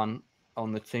good-looking one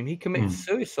on the team. He committed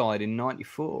suicide in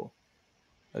 '94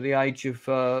 at the age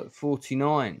of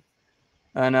 49,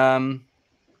 and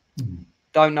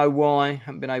don't know why.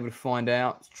 Haven't been able to find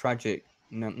out. It's tragic,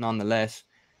 nonetheless.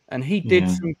 And he did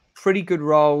some pretty good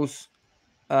roles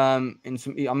in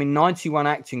some. I mean, 91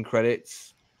 acting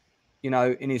credits. you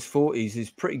know, in his 40s is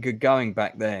pretty good going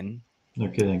back then. No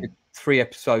kidding. 3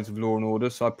 episodes of Law and Order,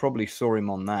 so I probably saw him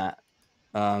on that.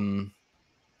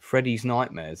 Freddy's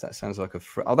Nightmares. That sounds like a.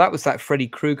 That was that Freddy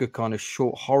Krueger kind of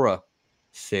short horror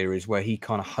series where he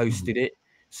kind of hosted it.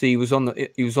 So he was on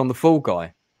the Fall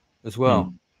Guy as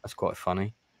well. That's quite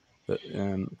funny, but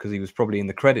because he was probably in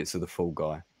the credits of the Fall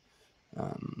Guy.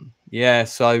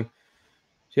 So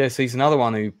he's another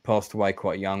one who passed away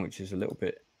quite young, which is a little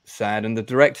bit sad. And the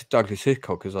director Douglas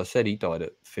Hickox, as I said, he died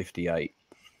at 58.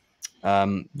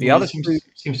 Seems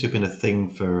to have been a thing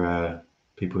for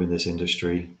people in this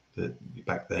industry that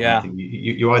back then. Yeah. I think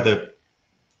you either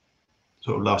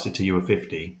sort of lasted till you were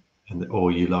 50,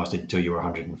 or you lasted until you were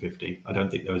 150. I don't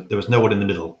think there was no one in the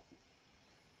middle.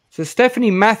 So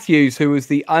Stephany Mathews, who was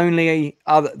the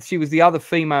other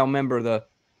female member of the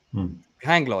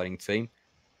hang gliding team.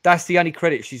 That's the only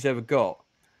credit she's ever got.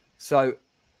 So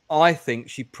I think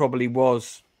she probably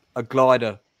was a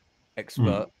glider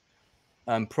expert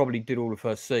and probably did all of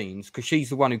her scenes because she's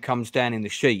the one who comes down in the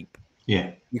sheep.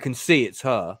 Yeah, you can see it's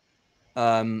her,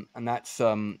 and that's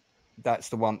the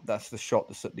shot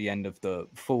that's at the end of the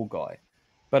Fall Guy.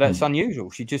 But it's unusual.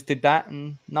 She just did that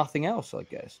and nothing else, I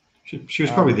guess. She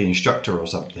was probably the instructor or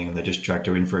something, and they just dragged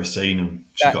her in for a scene, and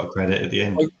she got a credit at the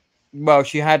end. Well,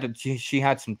 she had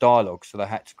some dialogue, so they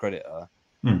had to credit her.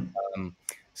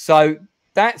 So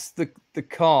that's the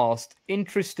cast.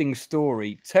 Interesting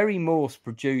story. Terry Morse,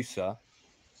 producer.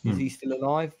 Is he still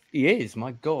alive? He is.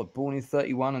 My God, born in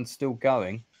 31 and still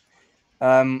going.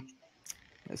 Let's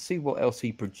see what else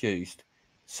he produced.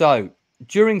 So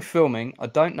during filming, I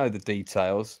don't know the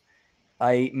details.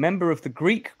 A member of the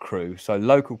Greek crew, so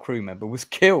local crew member, was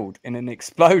killed in an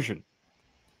explosion,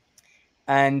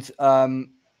 and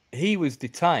he was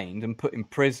detained and put in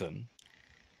prison.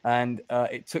 And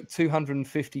it took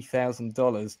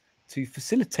 $250,000 to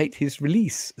facilitate his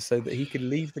release so that he could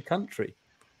leave the country.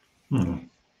 In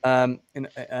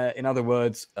other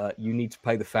words, you need to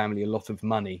pay the family a lot of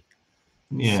money.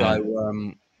 Yeah.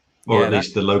 So, or at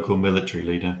least the local military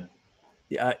leader.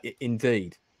 Yeah,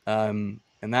 indeed. And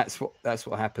that's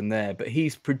what happened there. But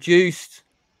he's produced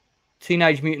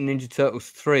Teenage Mutant Ninja Turtles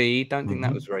 3. Don't think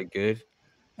that was very good.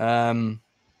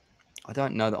 I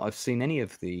don't know that I've seen any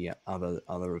of the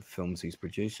other films he's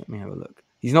produced. Let me have a look.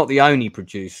 He's not the only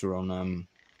producer on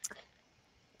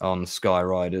Sky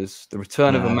Riders. The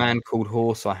Return of a Man Called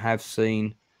Horse I have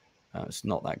seen. It's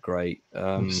not that great.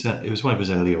 It was one of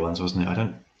his earlier ones, wasn't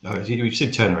it? You've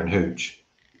seen Turner and Hooch.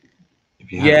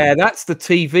 That's the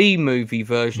TV movie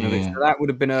version of it. So that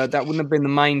wouldn't have been the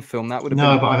main film. That would have been.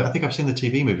 No, but I think I've seen the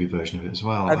TV movie version of it as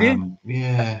well. Have you?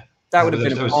 Yeah. That would have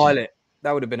been a pilot.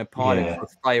 That would have been a pilot for a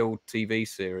failed TV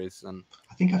series. And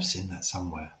I think I've seen that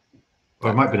somewhere.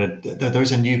 Or it might be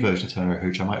there's a new version of Turner and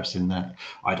Hooch. I might have seen that.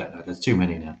 I don't know. There's too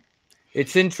many now.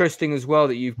 It's interesting as well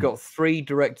that you've got 3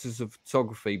 directors of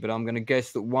photography, but I'm going to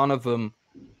guess that one of them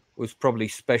was probably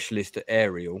specialist at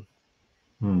aerial.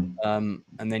 And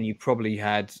then you probably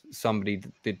had somebody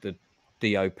that did the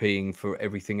DOPing for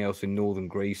everything else in northern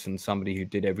Greece and somebody who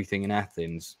did everything in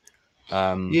Athens.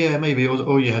 Maybe,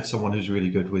 or you had someone who's really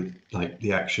good with like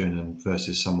the action and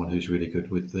versus someone who's really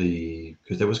good with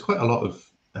because there was quite a lot of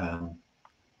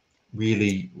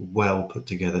really well put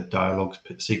together dialogue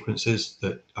sequences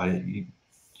that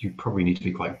you probably need to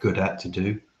be quite good at to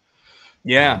do.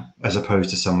 Yeah. As opposed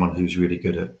to someone who's really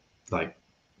good at like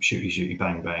shooty,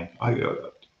 bang, bang.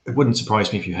 It wouldn't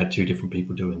surprise me if you had 2 different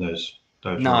people doing those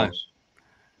roles.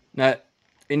 No.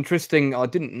 Interesting. I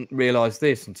didn't realize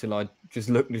this until I just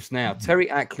looked this now. Terry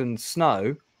Ackland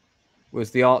Snow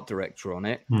was the art director on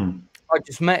it. I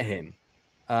just met him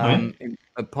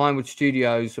at Pinewood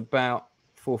Studios about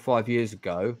 4 or 5 years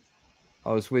ago.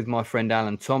 I was with my friend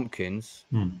Alan Tompkins,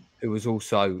 who was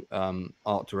also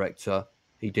art director.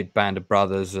 He did Band of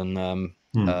Brothers and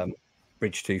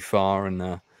Bridge Too Far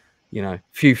and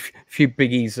few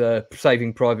biggies,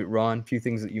 Saving Private Ryan, a few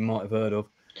things that you might have heard of.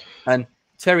 And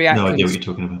Terry Ackland, no idea what you're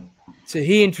talking about. So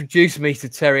he introduced me to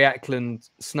Terry Ackland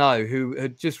Snow, who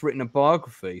had just written a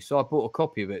biography. So I bought a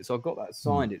copy of it. So I got that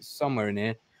signed. It's somewhere in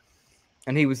here.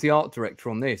 And he was the art director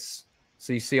on this.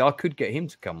 So you see, I could get him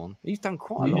to come on. He's done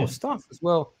quite a lot of stuff as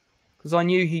well. Because I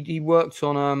knew he worked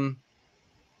on...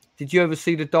 did you ever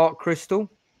see The Dark Crystal?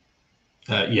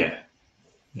 Yeah.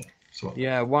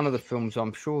 Yeah, one of the films.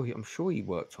 I'm sure he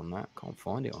worked on that. Can't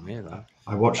find it on here though.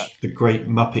 I watched The Great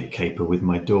Muppet Caper with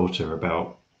my daughter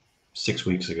about 6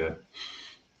 weeks ago.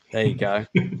 There you go.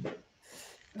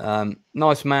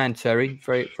 Nice man, Terry.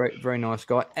 Very, very, very nice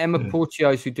guy. Emma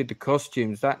Portios, who did the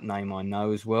costumes. That name I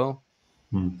know as well.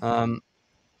 Another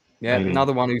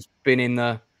one who's been in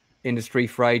the industry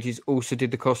for ages. Also did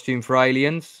the costume for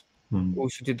Aliens. or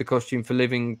she did the costume for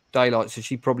Living Daylight. So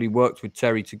she probably worked with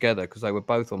Terry together because they were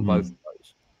both on both of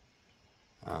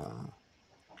those.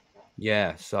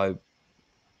 Yeah. So,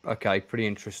 okay, pretty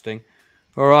interesting.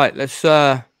 All right, let's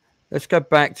go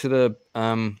back to the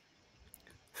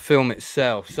film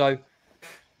itself. So,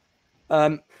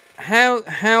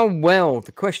 how well,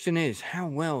 the question is, how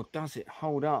well does it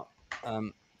hold up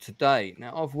today?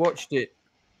 Now, I've watched it,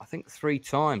 I think, 3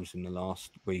 times in the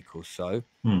last week or so.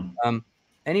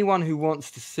 Anyone who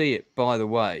wants to see it, by the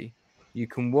way, you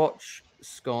can watch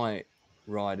Sky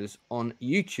Riders on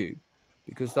YouTube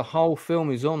because the whole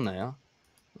film is on there.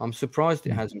 I'm surprised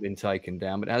it hasn't been taken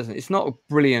down, but it hasn't. It's not a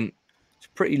brilliant, it's a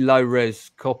pretty low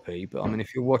res copy, but I mean,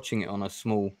 if you're watching it on a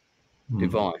small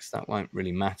device, that won't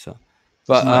really matter.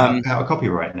 But out of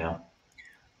copyright now.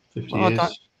 50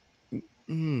 well,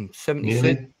 years.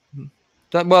 76.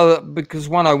 Well, because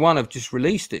 101 have just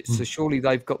released it, so surely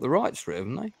they've got the rights for it,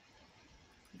 haven't they?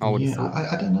 I would have thought.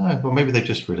 I don't know. Well, maybe they've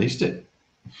just released it.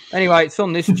 Anyway, it's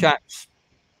on this chap's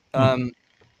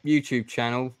YouTube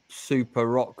channel, Super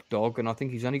Rock Dog, and I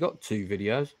think he's only got 2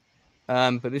 videos.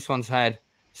 But this one's had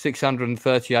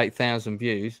 638,000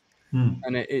 views,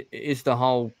 and it is the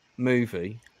whole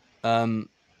movie. And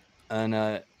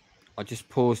I just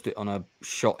paused it on a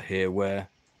shot here where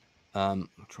I'll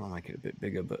try and make it a bit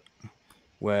bigger, but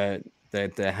where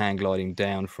they're hang gliding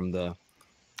down from the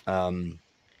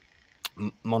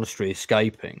monastery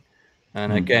escaping.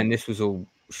 And again, this was all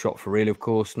shot for real, of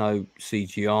course, no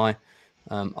CGI.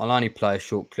 I'll only play a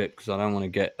short clip because I don't want to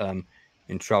get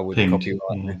in trouble with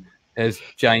copyright. There's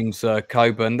James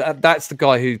Coburn. That's the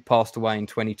guy who passed away in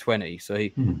 2020. So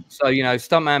so you know,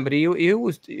 stuntman, but he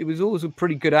was always a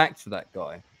pretty good actor, that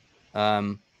guy,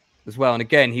 as well. And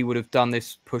again, he would have done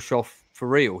this push off for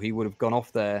real. He would have gone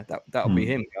off there. That would be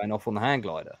him going off on the hang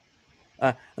glider.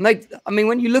 And I mean,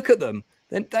 when you look at them,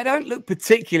 then they don't look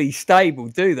particularly stable,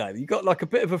 do they? You got like a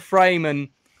bit of a frame and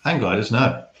hang gliders,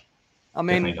 no. I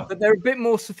mean, but they're a bit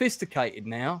more sophisticated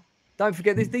now. Don't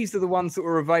forget, these are the ones that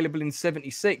were available in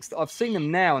 '76. I've seen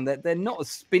them now, and they're not as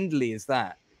spindly as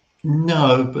that.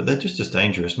 No, but they're just as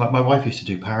dangerous. My wife used to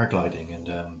do paragliding,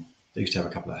 and they used to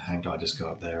have a couple of hang gliders go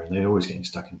up there, and they're always getting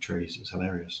stuck in trees. It's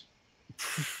hilarious.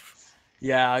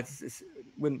 Yeah, it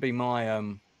wouldn't be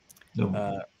my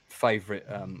favorite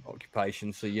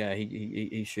occupation. So yeah,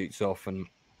 he shoots off, and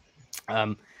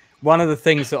one of the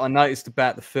things that I noticed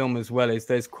about the film as well is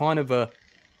there's kind of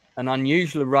an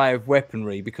unusual array of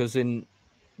weaponry, because in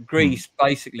Greece,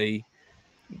 basically,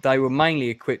 they were mainly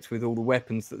equipped with all the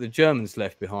weapons that the Germans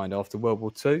left behind after World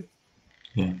War II.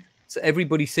 Yeah. So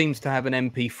everybody seems to have an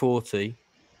MP40,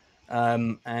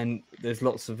 and there's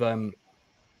lots of,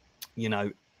 you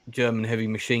know, German heavy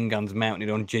machine guns mounted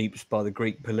on jeeps by the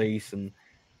Greek police and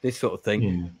this sort of thing.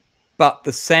 Yeah. But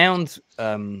the sound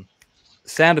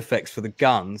effects for the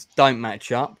guns don't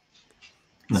match up.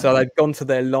 No. So they've gone to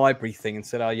their library thing and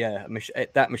said, "Oh yeah,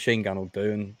 that machine gun will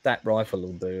do, and that rifle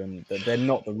will do," and they're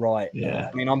not the right. Yeah.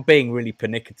 I mean, I'm being really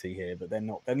pernickety here, but they're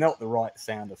not the right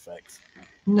sound effects.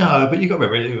 No, but you got to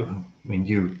remember. I mean,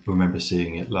 you remember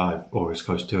seeing it live or as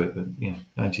close to it, but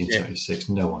 1976,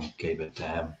 no one gave a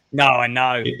damn. No, I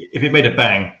know. If it made a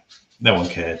bang, no one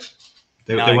cared.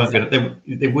 They weren't gonna.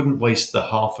 They wouldn't waste the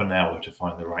half an hour to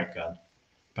find the right gun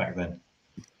back then.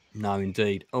 No,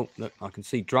 indeed. Oh, look, I can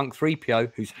see Drunk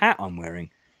 3PO, whose hat I'm wearing,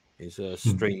 is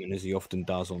streaming as he often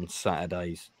does on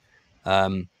Saturdays. Yeah,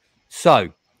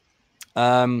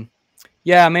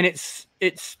 I mean, it's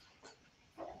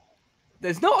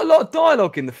there's not a lot of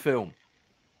dialogue in the film.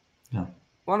 No.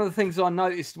 One of the things I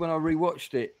noticed when I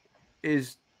rewatched it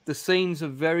is the scenes are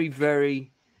very,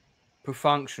 very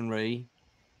perfunctory,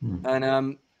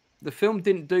 and the film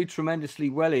didn't do tremendously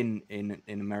well in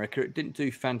America. It didn't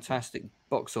do fantastic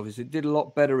box office. It did a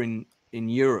lot better in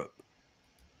Europe.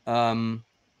 I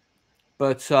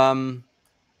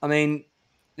mean,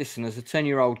 listen, as a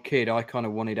 10-year-old kid, I kind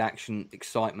of wanted action,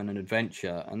 excitement, and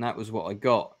adventure, and that was what I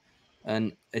got.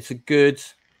 And it's a good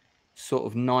sort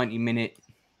of 90-minute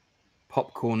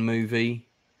popcorn movie,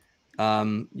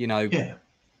 you know. Yeah.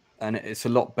 And it's a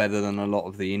lot better than a lot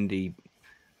of the indie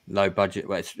low budget.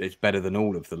 Well, it's better than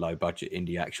all of the low budget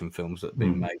indie action films that have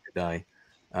been made today.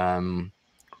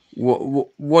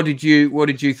 What did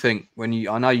you think when you?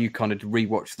 I know you kind of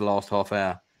rewatched the last half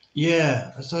hour.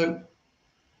 Yeah, so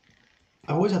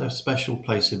I always had a special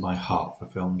place in my heart for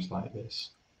films like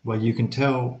this, where you can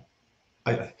tell.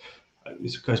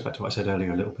 This goes back to what I said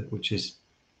earlier a little bit, which is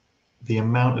the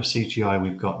amount of CGI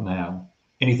we've got now.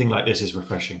 Anything like this is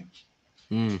refreshing.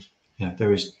 Yeah,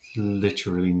 there is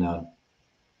literally none.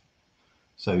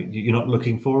 So you're not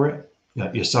looking for it.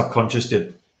 Your subconscious, your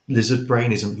lizard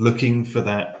brain isn't looking for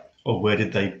that or where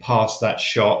did they pass that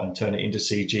shot and turn it into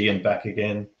CG and back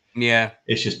again? Yeah.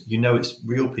 It's just, you know, it's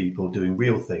real people doing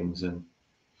real things, and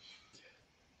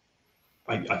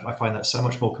I find that so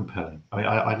much more compelling. I mean,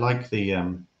 I like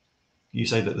the you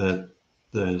say that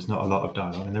there's not a lot of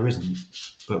dialogue, and there isn't,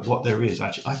 but what there is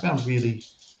actually I found really,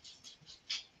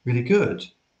 really good,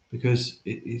 because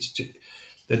it's just,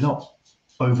 they're not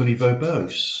overly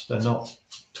verbose. They're not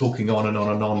talking on and on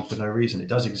and on for no reason. It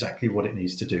does exactly what it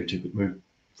needs to do to move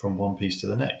from one piece to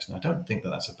the next, and I don't think that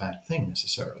that's a bad thing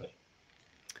necessarily,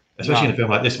 especially in a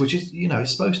film like this, which is, you know,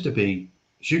 it's supposed to be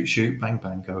shoot, shoot, bang,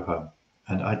 bang, go home.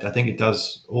 And I think it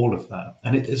does all of that.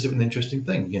 And it is an interesting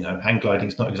thing. You know, hang gliding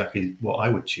is not exactly what I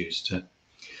would choose to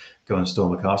go and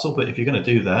storm a castle. But if you're going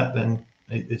to do that, then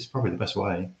it's probably the best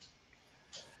way.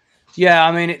 Yeah,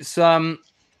 I mean,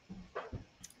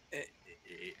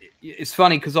 it's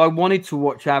funny because I wanted to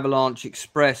watch Avalanche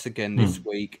Express again this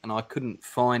week, and I couldn't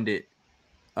find it.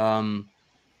 And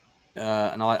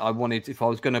I wanted, if I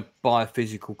was going to buy a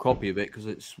physical copy of it, because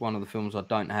it's one of the films I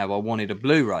don't have, I wanted a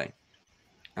Blu-ray.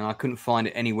 And I couldn't find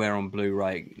it anywhere on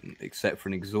Blu-ray except for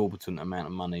an exorbitant amount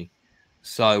of money.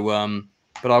 So,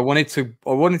 but I wanted to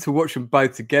watch them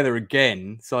both together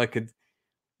again, so I could.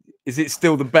 Is it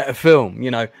still the better film?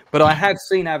 You know. But I have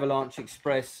seen Avalanche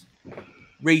Express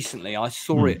recently. I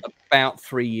saw it about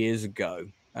 3 years ago,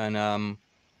 and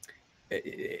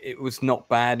it was not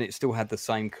bad. It still had the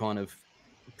same kind of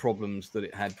problems that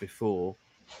it had before.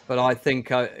 But I think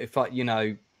if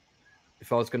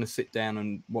I was going to sit down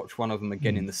and watch one of them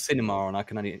again in the cinema, and I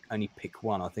can only pick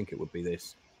one, I think it would be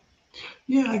this.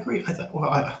 Yeah, I agree.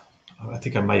 I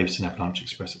think I may have seen Avalanche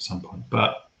Express at some point,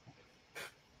 but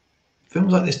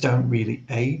films like this don't really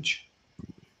age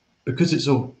because it's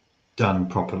all done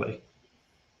properly.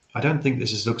 I don't think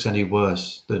this looks any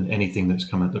worse than anything that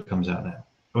comes out now.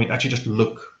 I mean, actually, just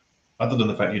look. Other than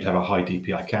the fact you'd have a high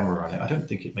DPI camera on it, I don't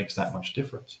think it makes that much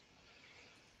difference.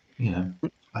 You know,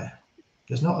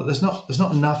 there's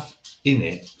not enough in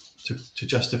it to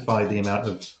justify the amount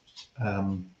of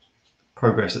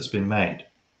progress that's been made.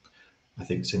 I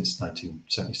think since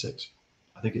 1976.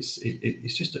 I think it's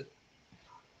just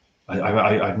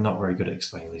I'm not very good at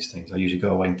explaining these things. I usually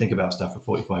go away and think about stuff for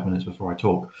 45 minutes before I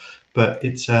talk, but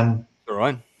it's all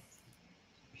right.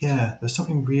 Yeah, there's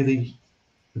something really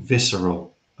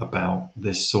visceral about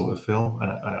this sort of film,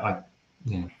 and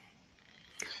yeah.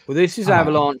 Well, this is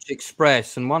Avalanche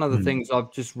Express, and one of the things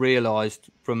I've just realised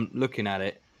from looking at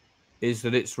it is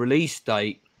that its release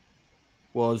date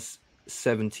was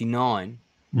 79.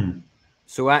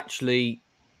 So actually,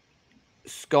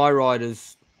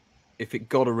 Skyriders, if it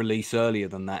got a release earlier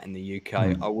than that in the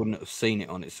UK, I wouldn't have seen it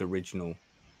on its original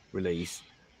release.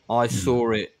 I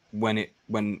saw it when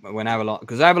Avalanche,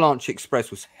 because Avalanche Express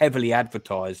was heavily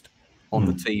advertised on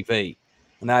the TV,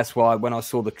 and that's why when I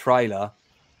saw the trailer,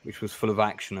 which was full of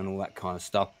action and all that kind of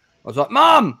stuff, I was like,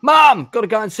 Mum, got to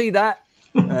go and see that.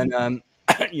 And,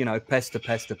 you know, pester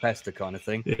kind of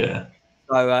thing. Yeah.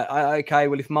 So, okay,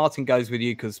 well, if Martin goes with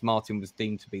you, because Martin was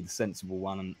deemed to be the sensible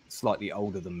one and slightly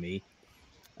older than me.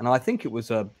 And I think it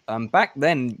was back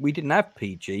then, we didn't have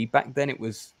PG. Back then it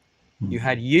was, you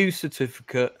had U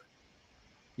certificate,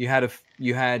 you had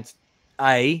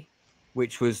A,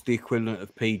 which was the equivalent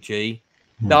of PG,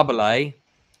 double A,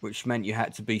 which meant you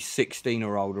had to be 16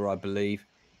 or older, I believe,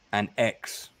 and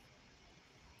X,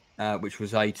 which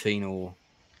was 18 or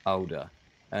older.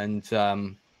 And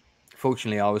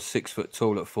fortunately, I was 6 foot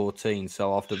tall at 14.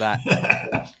 So after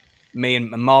that, me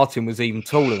and Martin was even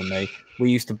taller than me.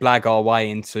 We used to blag our way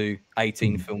into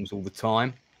 18 films all the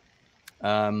time.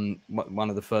 One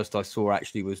of the first I saw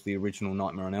actually was the original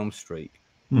Nightmare on Elm Street.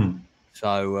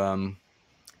 So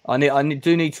I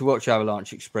do need to watch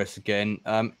Avalanche Express again.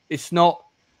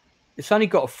 It's only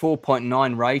got a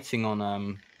 4.9 rating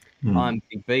on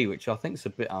IMDb, which I think is a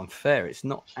bit unfair. It's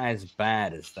not as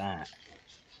bad as that.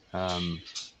 I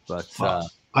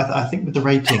think with the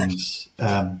ratings,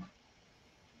 bear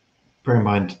in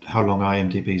mind how long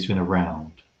IMDb's been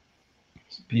around.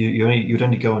 You'd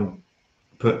only go and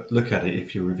look at it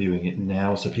if you're reviewing it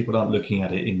now. So people aren't looking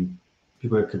at it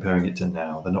people are comparing it to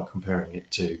now. They're not comparing it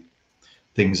to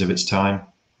things of its time.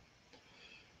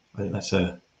 I think that's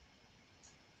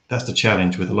the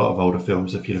challenge with a lot of older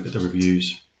films. If you look at the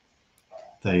reviews,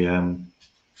 people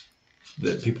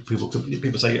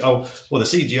say, "Oh, well, the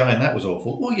CGI in that was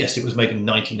awful." Well, yes, it was made in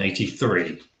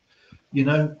 1983. You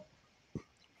know,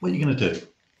 what are you going to do?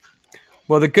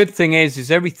 Well, the good thing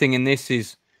is everything in this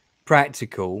is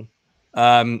practical.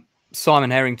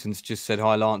 Simon Harrington's just said,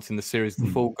 "Hi, Lance," in the series The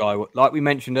Fall Guy. Like we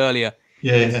mentioned earlier,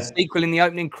 there's a sequel in the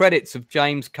opening credits of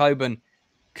James Coburn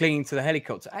clinging to the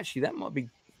helicopter. Actually, that might be.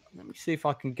 Let me see if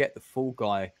I can get The Fall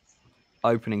Guy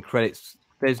opening credits.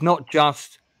 There's not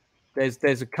just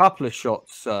there's a couple of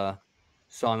shots,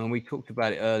 Simon. We talked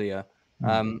about it earlier.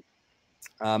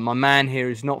 My man here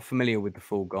is not familiar with The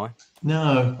Fall Guy.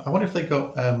 No, I wonder if they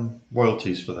got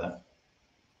royalties for that.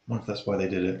 I wonder if that's why they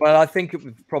did it. Well, I think it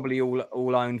was probably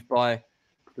all owned by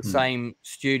the same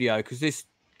studio, because this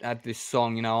had this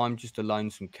song, you know, I'm just a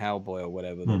lonesome cowboy or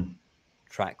whatever the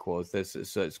track was.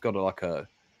 So it's got like a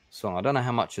song. I don't know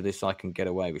how much of this I can get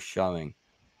away with showing.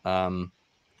 Yeah,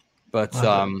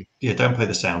 don't play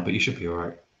the sound, but you should be all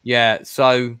right. Yeah,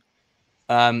 so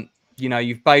you know,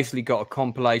 you've basically got a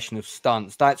compilation of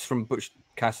stunts. That's from Butch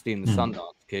Cassidy and the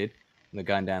Sundance Kid, and they're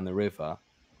going down the river.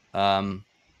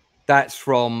 That's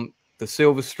from The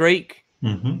Silver Streak.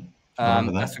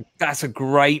 That's a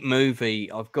great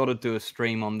movie. I've got to do a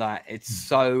stream on that. It's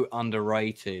so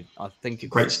underrated. I think it's a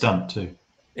great stunt too.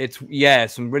 It's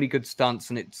some really good stunts,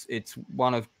 and it's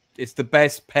the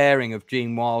best pairing of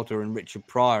Gene Wilder and Richard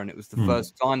Pryor, and it was the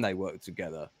first time they worked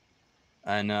together.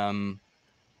 And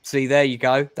see, there you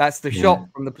go. That's the shot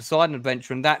from the Poseidon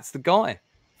Adventure, and that's the guy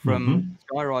from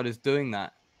Skyriders doing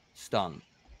that stunt.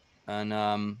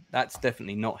 And that's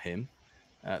definitely not him.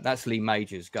 That's Lee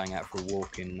Majors going out for a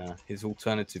walk in his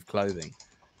alternative clothing.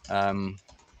 Yeah,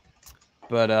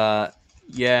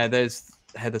 there's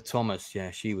Heather Thomas.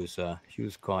 Yeah, she was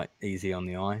quite easy on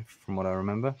the eye from what I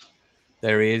remember.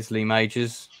 There he is, Lee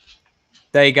Majors.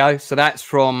 There you go. So that's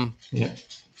from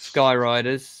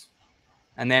Skyriders.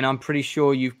 And then I'm pretty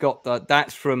sure you've got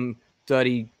that's from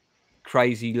Dirty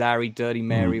Crazy Larry, Dirty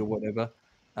Mary, or whatever.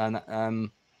 And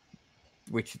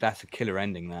which that's a killer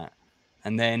ending, that.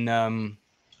 And then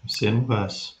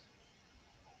Sinverse.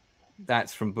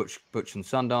 That's from Butch and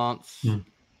Sundance.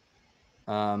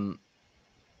 And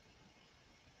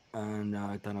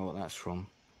I don't know what that's from.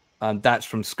 That's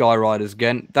from Skyriders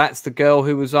again. That's the girl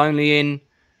who was only in.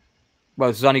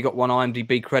 Well, she's only got one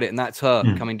IMDb credit, and that's her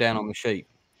coming down on the sheet.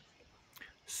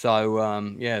 So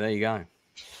yeah, there you go.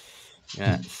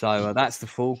 Yeah, so that's The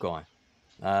Fall Guy.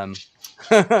 Not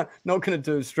going to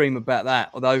do a stream about that,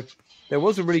 although there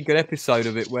was a really good episode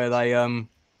of it where they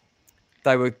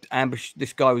were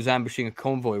this guy was ambushing a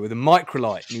convoy with a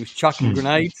microlight, and he was chucking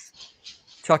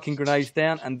grenades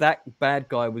down, and that bad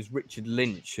guy was Richard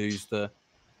Lynch, who's the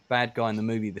bad guy in the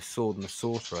movie The Sword and the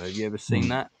Sorcerer. Have you ever seen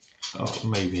that? Oh,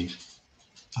 maybe.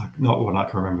 Not one I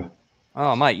can remember.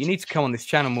 Oh, mate, you need to come on this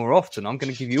channel more often. I'm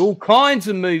going to give you all kinds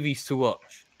of movies to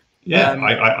watch. Yeah,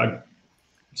 I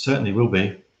certainly will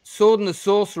be. Sword and the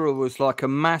Sorcerer was like a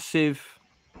massive...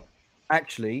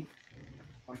 Actually,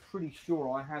 I'm pretty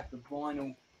sure I have the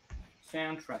vinyl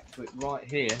soundtrack to it right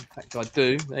here. In fact, I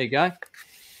do. There you go.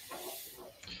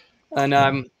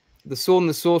 And The Sword and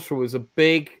the Sorcerer was a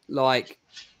big, like...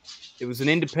 It was an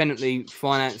independently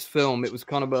financed film. It was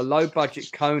kind of a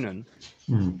low-budget Conan,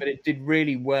 but it did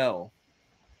really well.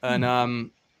 And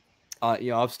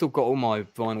I've still got all my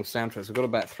vinyl soundtracks. I've got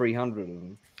about 300 of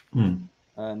them.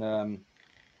 And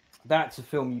that's a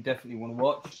film you definitely want to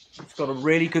watch. It's got a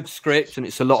really good script, and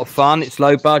it's a lot of fun. It's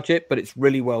low budget, but it's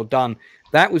really well done.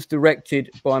 That was directed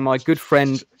by my good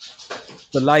friend,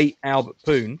 the late Albert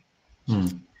Poon,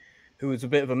 who was a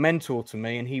bit of a mentor to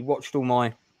me, and he watched all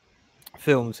my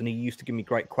films, and he used to give me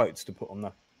great quotes to put on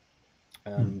the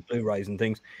Blu-rays and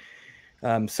things.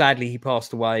 Sadly, he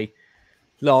passed away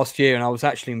last year, and I was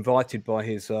actually invited by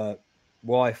his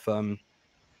wife,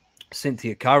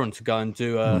 Cynthia Curran, to go and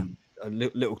do a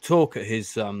little talk at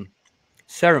his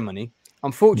ceremony.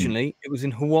 Unfortunately, it was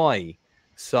in Hawaii,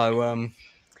 so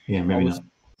yeah, maybe not.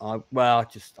 I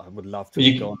would love to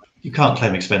have gone. You can't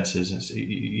claim expenses.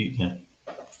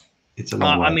 It's a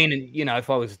long way. I mean, you know, if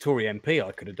I was a Tory MP,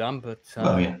 I could have done, but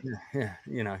yeah,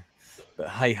 you know, but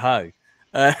hey ho.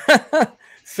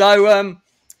 So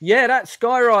yeah, that's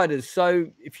Skyriders. So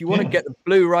if you want to get the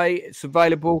Blu-ray, it's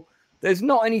available. There's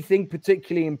not anything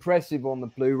particularly impressive on the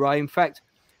Blu-ray. In fact,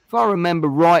 if I remember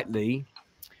rightly,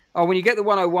 when you get the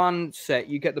 101 set,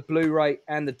 you get the Blu-ray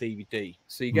and the DVD.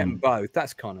 So you get them both.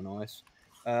 That's kind of nice.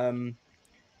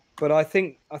 But I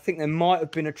think there might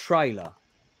have been a trailer.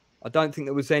 I don't think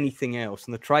there was anything else.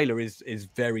 And the trailer is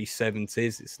very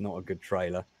 70s. It's not a good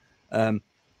trailer. But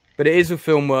it is a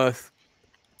film worth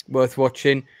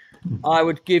watching. I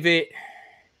would give it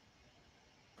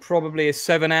probably a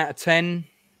 7 out of 10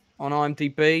 on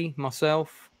IMDb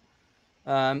myself.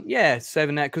 Yeah,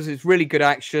 7 out, because it's really good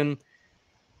action.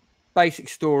 Basic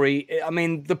story. I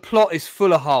mean, the plot is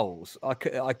full of holes. I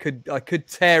could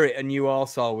tear it a new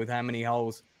arsehole with how many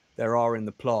holes there are in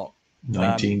the plot.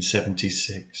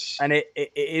 1976. And it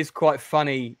is quite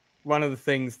funny. One of the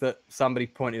things that somebody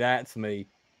pointed out to me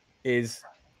is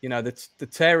you know, the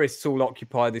terrorists all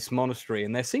occupy this monastery,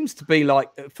 and there seems to be like,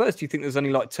 at first you think there's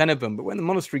only like 10 of them, but when the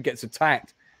monastery gets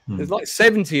attacked, there's like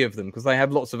 70 of them because they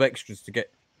have lots of extras to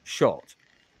get shot.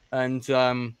 And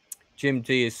Jim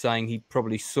D is saying he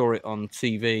probably saw it on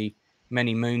TV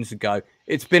many moons ago.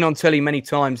 It's been on telly many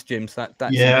times, Jim. So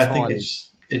that's yeah, entirely... I think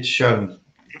it's shown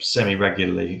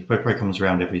semi-regularly. It probably comes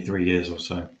around every 3 years or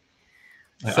so.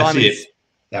 I see it.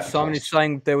 Simon is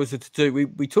saying there was a to-do.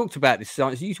 We talked about this.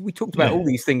 We talked about all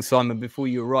these things, Simon, before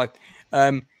you arrived.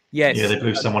 Yes. Yeah, they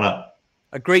blew someone up.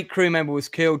 A Greek crew member was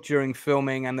killed during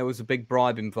filming, and there was a big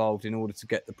bribe involved in order to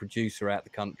get the producer out the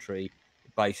country.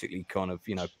 Basically, kind of,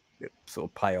 you know, sort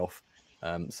of pay off,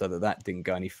 so that didn't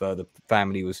go any further. The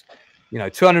family was, you know,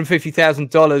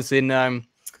 $250,000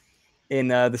 in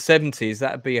the 70s.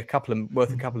 That'd be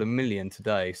worth a couple of million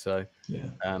today. So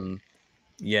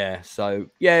so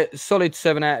solid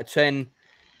 7 out of 10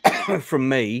 from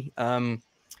me.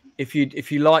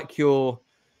 If you like your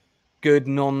good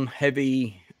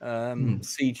non-heavy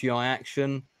CGI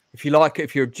action, if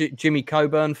you're a Jimmy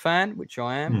Coburn fan, which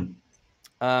I am,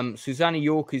 Susannah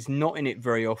York is not in it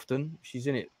very often. She's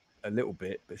in it a little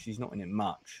bit, but she's not in it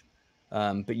much.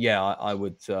 But yeah, I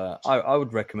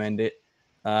would recommend it.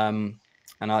 And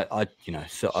I you know,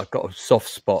 so I've got a soft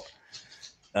spot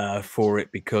for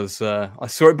it because I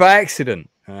saw it by accident.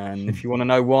 And if you want to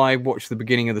know why, watch the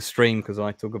beginning of the stream because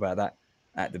I talk about that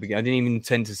at the beginning. I didn't even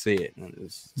intend to see it. It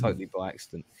was totally by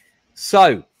accident.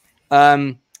 So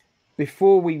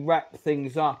before we wrap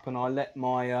things up and I let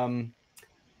my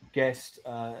guest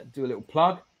do a little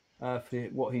plug for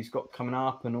what he's got coming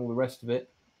up and all the rest of it,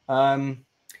 I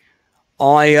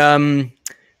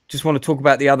just want to talk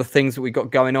about the other things that we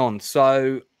got going on.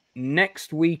 So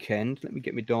next weekend, let me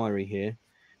get my diary here.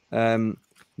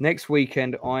 Next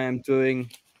weekend, I am doing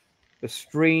a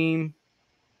stream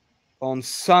on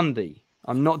Sunday.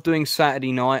 I'm not doing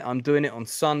Saturday night. I'm doing it on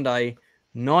Sunday,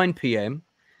 9 p.m.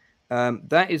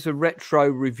 That is a retro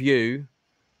review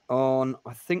on,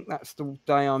 I think that's the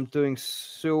day I'm doing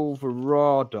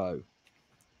Silverado.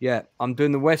 Yeah, I'm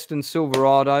doing the Western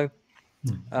Silverado.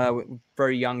 With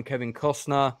very young Kevin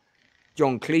Costner.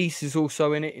 John Cleese is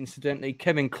also in it, incidentally.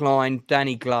 Kevin Kline,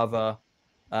 Danny Glover.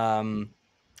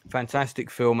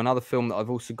 Fantastic film. Another film that I've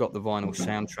also got the vinyl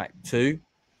soundtrack to.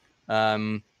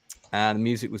 And the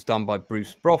music was done by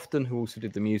Bruce Brofton, who also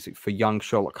did the music for Young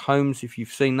Sherlock Holmes, if you've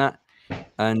seen that.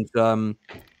 And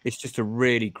it's just a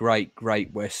really great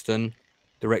Western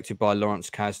directed by Lawrence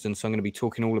Kasdan. So I'm going to be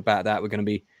talking all about that. We're going to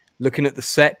be looking at the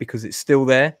set because it's still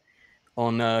there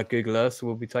on Google Earth. So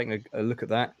we'll be taking a look at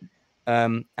that.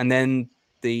 And then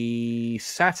the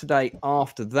Saturday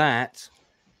after that,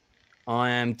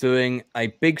 I am doing a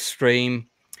big stream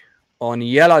on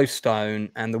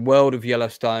Yellowstone and the world of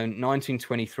Yellowstone,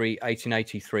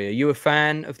 1923-1883. Are you a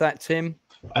fan of that, Tim?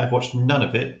 I've watched none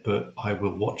of it, but I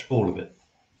will watch all of it.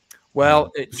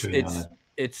 Well,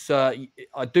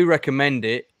 I do recommend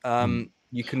it.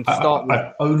 You can start.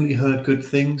 I've only heard good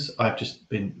things. I've just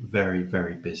been very,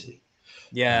 very busy.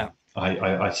 Yeah,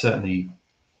 I certainly.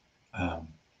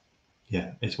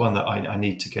 It's one that I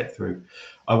need to get through.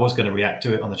 I was going to react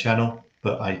to it on the channel,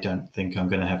 but I don't think I'm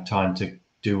going to have time to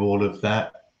do all of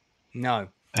that. No.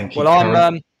 And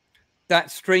well, that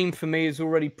stream for me is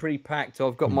already pre-packed.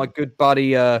 I've got my good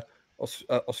buddy,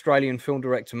 Australian film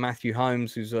director Matthew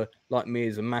Holmes, who's like me,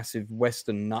 is a massive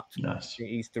Western nut. Nice.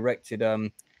 He's directed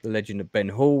The Legend of Ben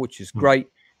Hall, which is great.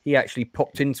 He actually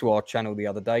popped into our channel the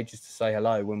other day just to say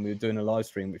hello when we were doing a live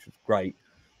stream, which was great.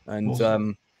 And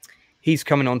awesome. He's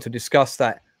coming on to discuss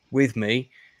that with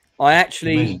me. I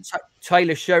actually,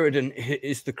 Taylor Sheridan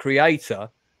is the creator,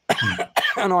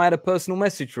 and I had a personal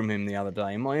message from him the other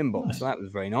day in my inbox. Nice. So that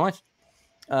was very nice.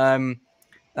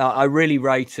 I really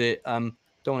rate it. Don't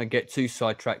want to get too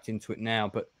sidetracked into it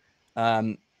now, but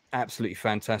absolutely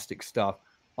fantastic stuff.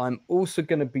 I'm also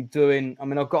going to be doing,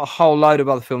 I've got a whole load of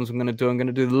other films I'm going to do. I'm going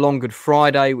to do The Long Good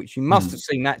Friday, which you must have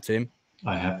seen that, Tim.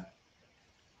 I have.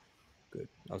 Good.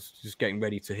 I was just getting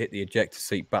ready to hit the ejector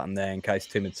seat button there in case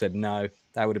Tim had said no.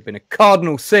 That would have been a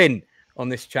cardinal sin on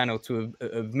this channel to have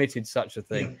admitted such a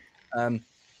thing. Yeah.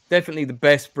 Definitely the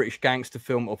best British gangster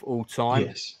film of all time.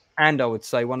 Yes. And I would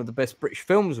say one of the best British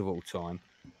films of all time.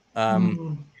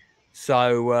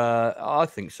 So I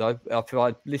think so. If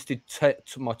I listed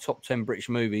my top 10 British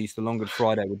movies, The Long Good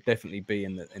Friday would definitely be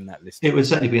in that list. It would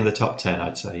certainly be in the top 10,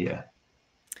 I'd say, yeah.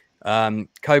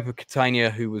 Copa Catania,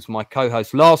 who was my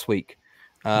co-host last week,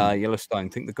 Yellowstone,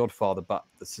 think The Godfather, but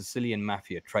the Sicilian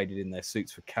Mafia traded in their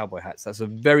suits for cowboy hats. That's a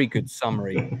very good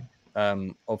summary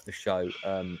of the show.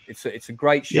 It's a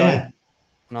great show. Yeah.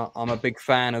 And I'm a big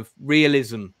fan of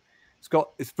realism.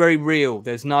 It's very real.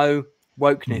 There's no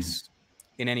wokeness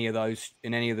in any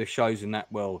of the shows in that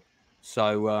world.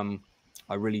 So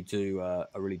I really do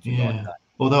like that.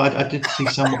 Although I did see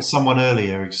someone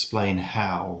earlier explain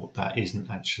how that isn't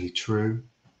actually true,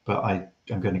 but I'm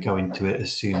going to go into it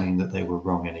assuming that they were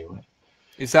wrong anyway.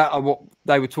 Is that what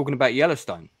they were talking about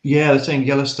Yellowstone? Yeah, they're saying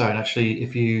Yellowstone. Actually,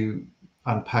 if you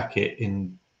unpack it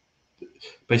in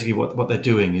basically what they're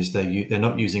doing is they're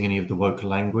not using any of the woke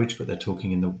language, but they're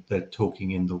talking in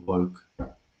the woke.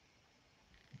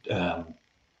 They're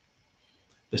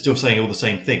still saying all the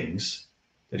same things.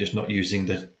 They're just not using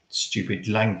the stupid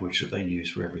language that they use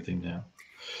for everything now.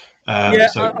 I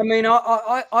mean,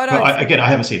 I don't. Again, I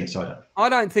haven't seen it, so I don't. I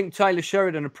don't think Taylor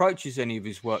Sheridan approaches any of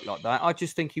his work like that. I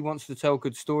just think he wants to tell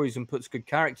good stories and puts good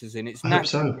characters in. It's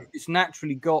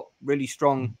naturally got really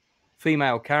strong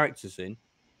female characters in,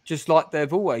 just like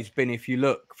they've always been. If you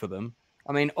look for them,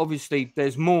 I mean, obviously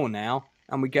there's more now,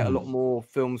 and we get a lot more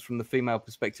films from the female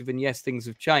perspective. And yes, things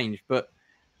have changed, but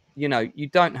you know, you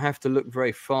don't have to look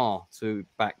very far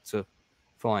back to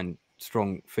find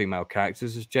strong female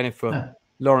characters, as Jennifer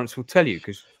Lawrence will tell you,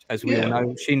 because as we all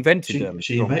know, she invented them.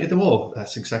 She invented them all.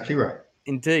 That's exactly right.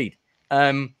 Indeed.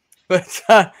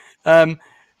 But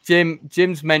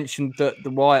Jim's mentioned that the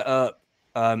Wyatt Earp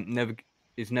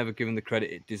is never given the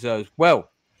credit it deserves.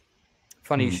 Well,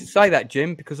 funny you should say that,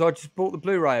 Jim, because I just bought the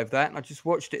Blu-ray of that and I just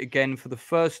watched it again for the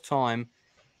first time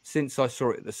since I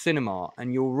saw it at the cinema.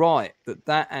 And you're right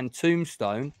that and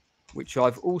Tombstone, which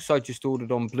I've also just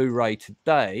ordered on Blu-ray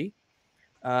today,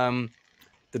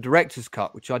 the director's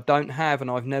cut, which I don't have and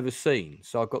I've never seen.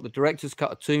 So I've got the director's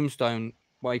cut of Tombstone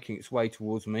making its way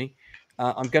towards me.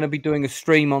 I'm going to be doing a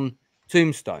stream on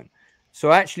Tombstone.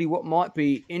 So actually what might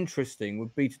be interesting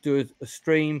would be to do a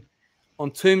stream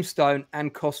on Tombstone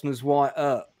and Costner's Wyatt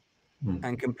Earp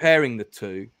and comparing the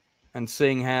two and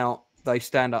seeing how they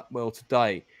stand up well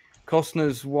today.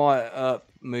 Costner's Wyatt Earp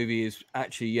movie is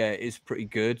actually, is pretty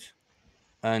good.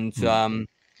 And I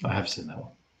have seen that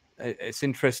one. It's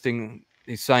interesting.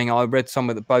 He's saying I read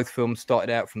somewhere that both films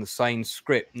started out from the same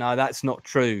script. No, that's not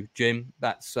true, Jim.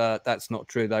 That's not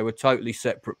true. They were totally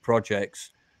separate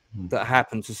projects that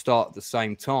happened to start at the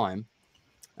same time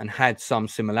and had some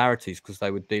similarities because they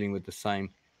were dealing with the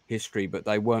same history, but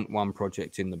they weren't one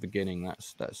project in the beginning.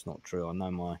 That's not true. I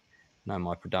know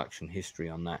my production history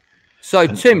on that. So,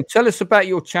 Tim, tell us about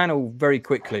your channel very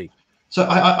quickly. So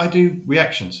I do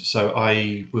reactions. So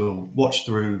I will watch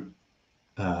through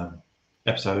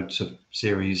episodes of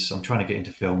series. I'm trying to get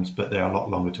into films, but they're a lot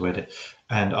longer to edit.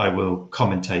 And I will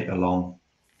commentate along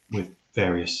with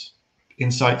various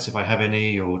insights if I have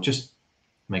any, or just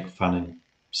make fun and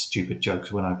stupid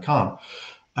jokes when I can't.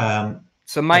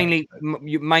 So mainly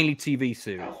TV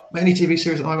series. Mainly TV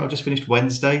series at the moment. I've just finished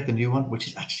Wednesday, the new one, which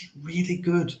is actually really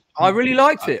good. I really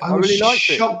liked it. I really liked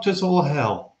it. Shocked as all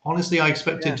hell. Honestly, I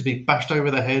expected to be bashed over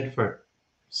the head for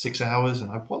 6 hours,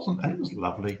 and I wasn't, and it was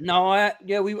lovely. No,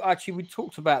 we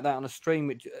talked about that on a stream,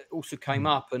 which also came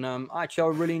up, and I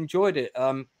really enjoyed it.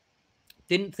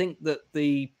 Didn't think that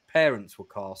the parents were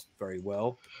cast very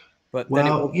well, but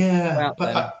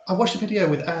I watched a video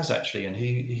with Az actually, and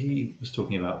he was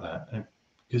talking about that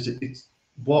because it's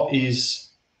what is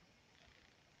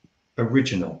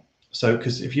original. So,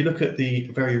 because if you look at the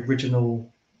very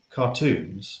original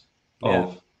cartoons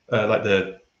of like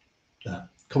the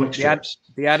comic strips,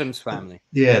 the Addams Family,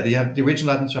 the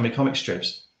original Addams Family comic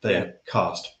strips, they're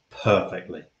cast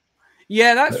perfectly.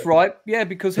 Yeah, that's right. Yeah,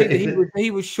 because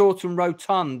he was short and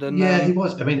rotund, and he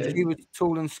was. I mean, he was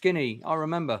tall and skinny. I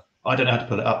remember. I don't know how to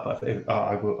pull it up, but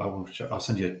I will. I'll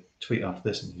send you a tweet after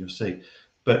this, and you'll see.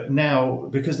 But now,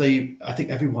 because I think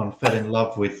everyone fell in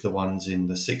love with the ones in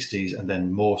the 60s, and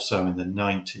then more so in the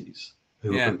 90s,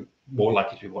 who are more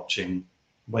likely to be watching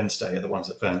Wednesday are the ones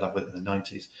that fell in love with it in the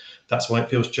 90s. That's why it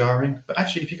feels jarring. But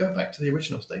actually, if you go back to the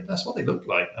originals, that's what they look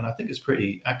like, and I think it's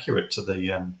pretty accurate to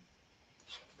the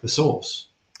source.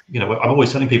 You know, I'm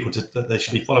always telling people that they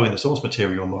should be following the source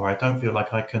material more. I don't feel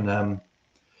like I can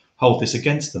hold this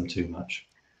against them too much.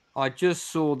 I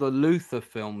just saw the Luther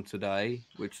film today,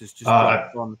 which is just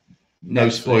on no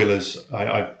Netflix. Spoilers.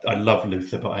 I love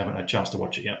Luther, but I haven't had a chance to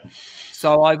watch it yet.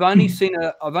 So I've only seen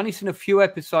a few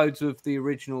episodes of the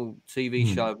original TV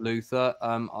show of Luther.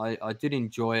 I did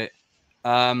enjoy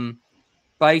it.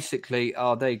 Basically,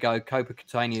 there you go. Copa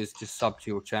Catania has just subbed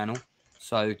to your channel.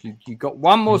 So you got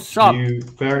one more sub. Thank you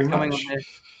very much.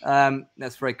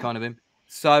 That's very kind of him.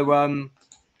 So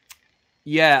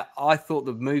I thought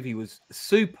the movie was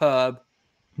superb.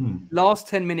 Last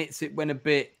 10 minutes, it went a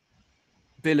bit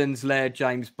Villain's Lair,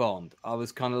 James Bond. I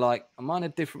was kind of like, am I in a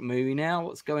different movie now?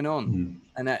 What's going on?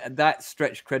 And that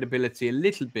stretched credibility a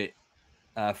little bit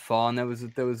fine. There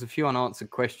was a few unanswered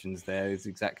questions there. Is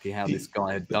exactly how this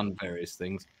guy had done various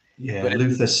things. Yeah, But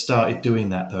Luther started doing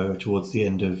that though towards the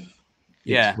end of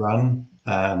its run.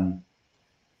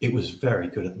 It was very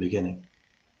good at the beginning.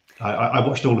 I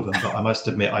watched all of them, but I must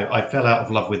admit I fell out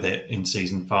of love with it in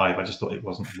season 5. I just thought it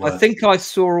wasn't worth. I think I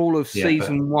saw all of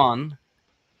season 1.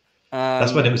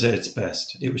 That's when it was at its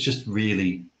best. It was just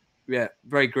really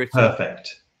very gritty,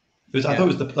 perfect. I thought it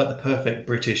was the perfect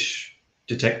British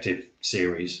detective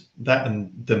series. That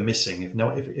and The Missing.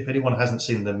 If anyone hasn't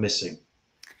seen The Missing,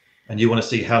 and you want to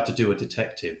see how to do a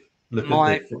detective, look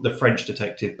at the French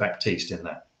detective Baptiste in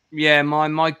that. Yeah,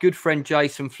 my good friend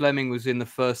Jason Fleming was in the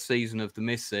first season of The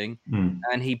Missing,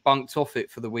 and he bunked off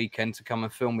it for the weekend to come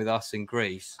and film with us in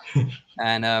Greece.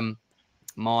 And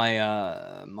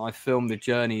my film The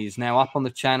Journey is now up on the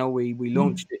channel. We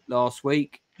launched it last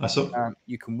week. I saw.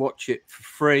 You can watch it for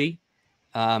free.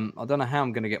 I don't know how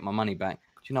I'm going to get my money back.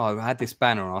 Do you know, I had this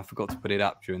banner and I forgot to put it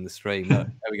up during the stream. Look,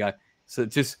 there we go. So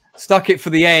just stuck it for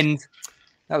the end.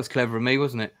 That was clever of me,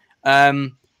 wasn't it?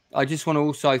 I just want to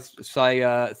also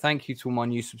say thank you to all my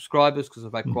new subscribers, because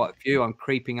I've had quite a few. I'm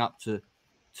creeping up to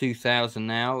 2,000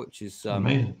 now, which is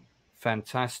amazing,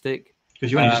 fantastic.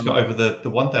 Because you only just got over the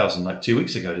 1,000 like 2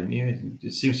 weeks ago, didn't you?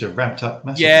 It seems to have ramped up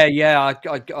massively. Yeah.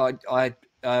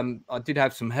 I did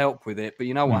have some help with it, but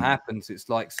you know what happens? It's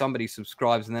like somebody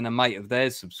subscribes and then a mate of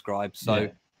theirs subscribes. So,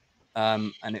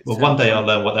 and it's one day I'll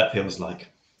learn what that feels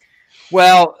like.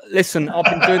 Well, listen, I've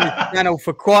been doing this channel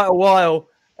for quite a while,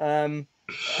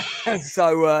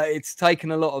 so it's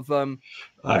taken a lot of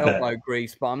elbow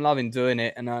grease, but I'm loving doing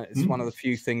it, and it's one of the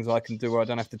few things I can do where I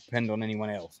don't have to depend on anyone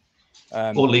else.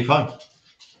 Or leave home.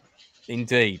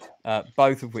 Indeed,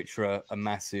 both of which are a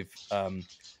massive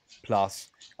plus.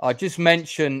 I just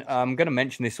mention, I'm going to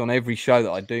mention this on every show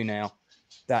that I do now,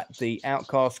 that the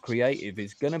Outcast Creative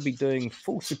is going to be doing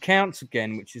False Accounts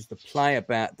again, which is the play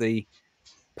about the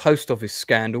post office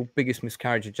scandal, biggest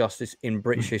miscarriage of justice in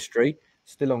British history,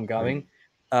 still ongoing.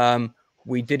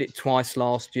 We did it twice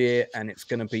last year, and it's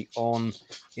going to be on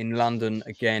in London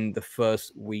again the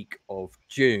first week of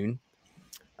June.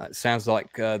 It sounds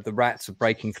like the rats are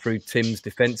breaking through Tim's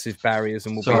defensive barriers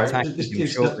and will be attacking him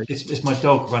shortly. It's my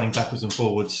dog running backwards and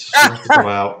forwards. I have to go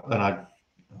out, and I'm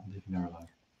leaving her alone.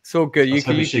 It's all good. You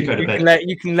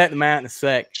can let them out in a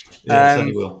sec. Yeah, I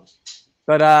certainly will.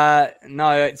 But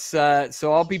no, it's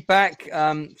so I'll be back.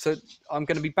 So I'm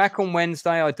going to be back on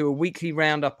Wednesday. I do a weekly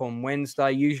roundup on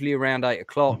Wednesday, usually around 8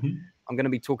 o'clock. I'm going to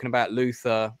be talking about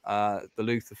Luther, the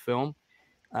Luther film.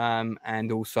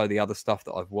 And also the other stuff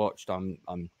that I've watched. I'm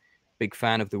a big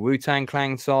fan of the Wu-Tang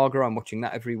Clan saga. I'm watching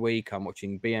that every week. I'm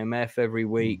watching BMF every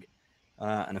week,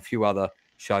 and a few other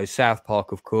shows. South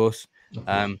Park, of course.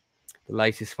 The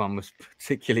latest one was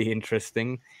particularly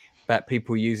interesting, about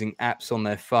people using apps on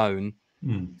their phone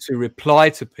to reply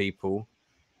to people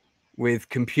with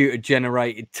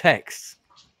computer-generated texts.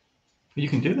 You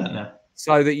can do that now.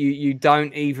 So that you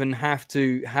don't even have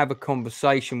to have a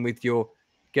conversation with your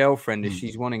girlfriend if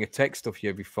she's wanting a text off you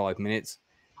every 5 minutes.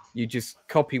 You just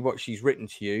copy what she's written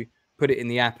to you, put it in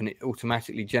the app, and it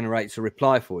automatically generates a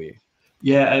reply for you.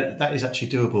 Yeah, that is actually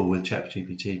doable with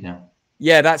ChatGPT now.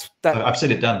 Yeah, that's that. I've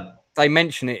seen it done. They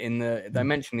mention it in the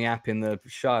mention the app in the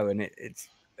show, and it's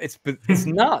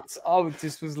nuts. I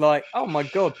just was like, oh my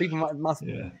god, people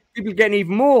people getting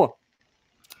even more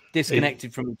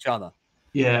disconnected from each other.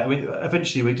 Yeah, I mean,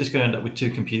 eventually we're just going to end up with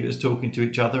two computers talking to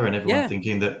each other, and everyone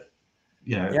thinking that,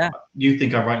 you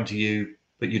think I'm writing to you,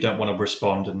 but you don't want to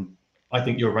respond, and I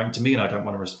think you're writing to me, and I don't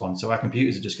want to respond. So our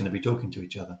computers are just going to be talking to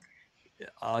each other.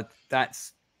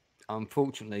 That's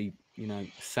unfortunately,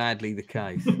 sadly the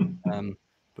case.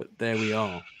 But there we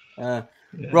are.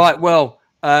 Right. Well,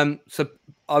 so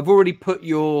I've already put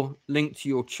your link to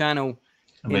your channel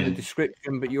in the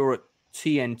description, but you're at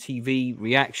TNTV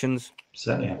Reactions.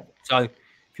 Certainly. So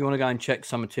if you want to go and check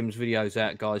some of Tim's videos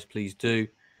out, guys, please do.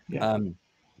 Yeah.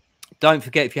 Don't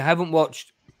forget, if you haven't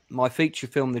watched my feature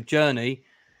film, The Journey,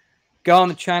 go on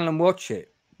the channel and watch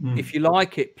it. If you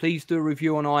like it, please do a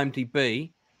review on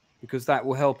IMDb, because that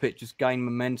will help it just gain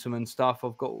momentum and stuff.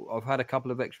 I've had a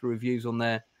couple of extra reviews on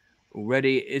there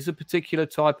already. It is a particular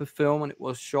type of film, and it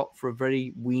was shot for a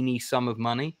very weeny sum of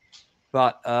money,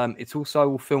 but it's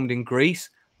also all filmed in Greece,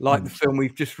 like the film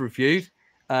we've just reviewed.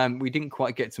 We didn't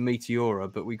quite get to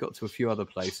Meteora, but we got to a few other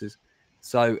places.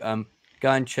 So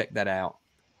go and check that out.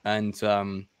 And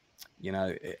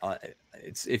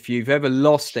it's if you've ever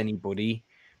lost anybody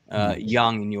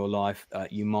young in your life,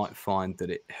 you might find that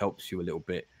it helps you a little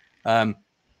bit.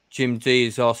 Jim D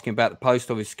is asking about the post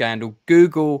office scandal.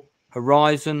 Google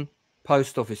Horizon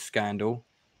post office scandal,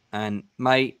 and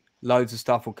mate, loads of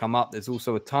stuff will come up. There's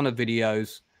also a ton of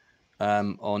videos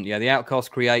on the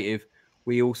Outcast Creative.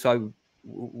 We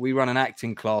run an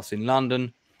acting class in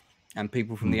London, and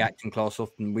people from the acting class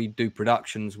often we do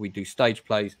productions, we do stage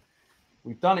plays.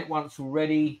 We've done it once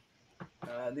already.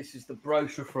 This is the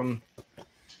brochure from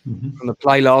the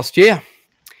play last year,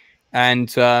 and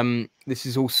this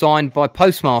is all signed by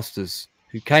postmasters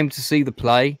who came to see the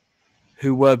play,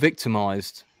 who were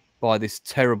victimized by this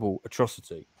terrible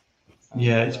atrocity.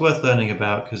 Yeah, it's worth learning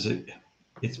about because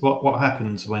it's what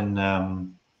happens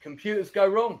when computers go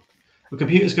wrong. The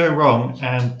computers go wrong,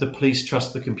 and the police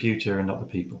trust the computer and not the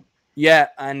people. Yeah,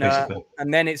 and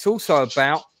then it's also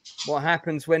about what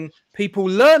happens when people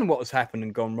learn what has happened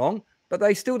and gone wrong, but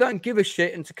they still don't give a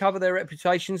shit, and to cover their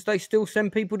reputations, they still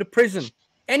send people to prison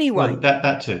anyway. Well,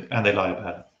 that too, and they lie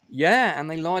about it. Yeah, and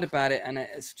they lied about it, and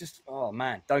it's just, oh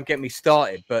man, don't get me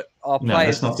started. But our no,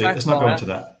 let's not go into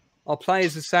that. Our play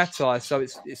is a satire, so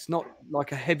it's not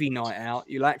like a heavy night out.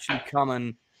 You'll actually come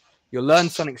and you'll learn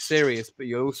something serious, but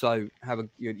you'll also have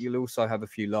a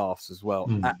few laughs as well,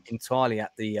 entirely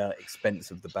at the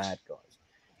expense of the bad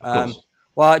guys.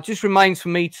 Well, it just remains for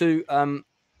me to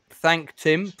thank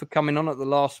Tim for coming on at the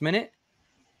last minute.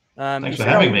 Thanks for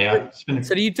having me. It's been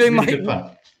good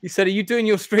fun. He said, "Are you doing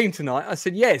your stream tonight?" I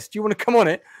said, "Yes. Do you want to come on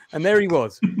it?" And there he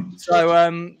was. So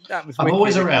that was. I'm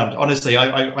always around. Honestly,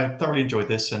 I thoroughly enjoyed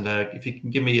this, and if you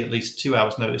can give me at least 2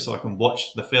 hours' notice so I can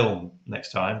watch the film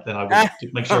next time, then I will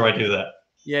make sure I do that.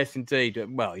 Yes, indeed.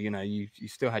 Well, you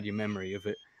still had your memory of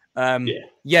it. Yeah.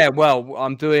 Yeah. Well,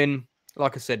 I'm doing,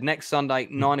 like I said, next Sunday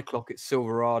 9 o'clock at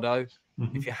Silverado.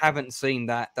 If you haven't seen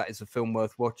that is a film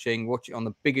worth watching. Watch it on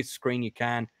the biggest screen you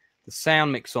can. The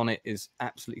sound mix on it is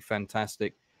absolutely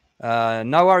fantastic.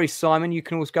 No worries, Simon. You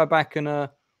can always go back and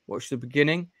watch the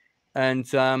beginning. And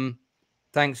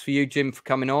thanks for you, Jim, for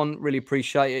coming on. Really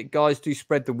appreciate it. Guys, do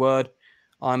spread the word.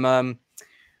 I'm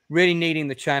really needing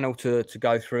the channel to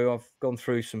go through. I've gone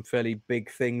through some fairly big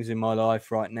things in my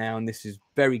life right now, and this is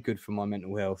very good for my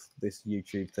mental health, this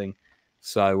YouTube thing.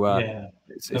 So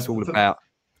it's all about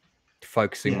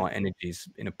focusing my energies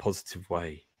in a positive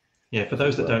way. Yeah, for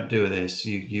those that don't do this,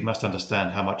 you must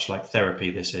understand how much like therapy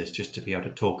this is, just to be able to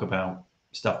talk about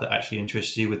stuff that actually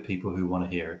interests you with people who want to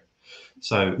hear it.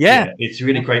 So it's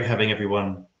really great having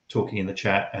everyone talking in the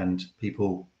chat and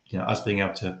people, us being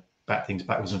able to back things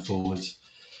backwards and forwards.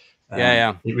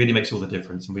 It really makes all the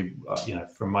difference. And we,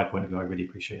 from my point of view, I really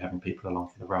appreciate having people along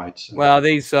for the ride. So. Well,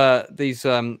 these days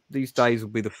will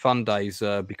be the fun days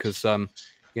because I'm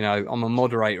a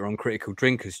moderator on Critical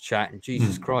Drinkers chat, and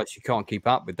Jesus Christ, you can't keep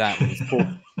up with that. There's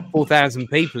 4,000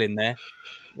 people in there.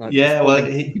 Like, that's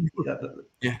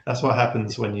what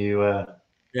happens when you.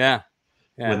 When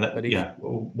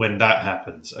that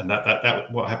happens, and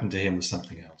that what happened to him was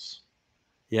something else.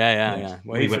 Yeah.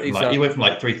 Well, he went from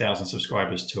like 3,000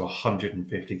 subscribers to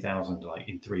 150,000 like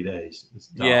in 3 days.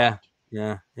 Yeah.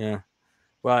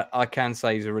 Well, I can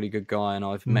say he's a really good guy, and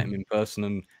I've met him in person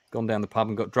and gone down the pub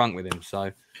and got drunk with him.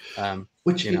 So,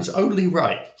 which is only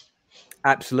right.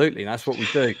 Absolutely, that's what we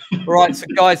do. All right, so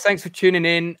guys, thanks for tuning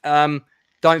in.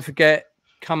 Don't forget,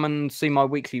 come and see my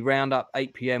weekly roundup,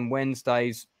 8 p.m.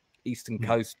 Wednesdays, Eastern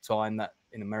Coast time. That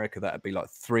in America, that'd be like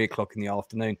 3 o'clock in the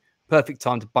afternoon. Perfect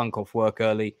time to bunk off work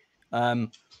early.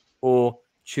 Or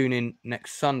tune in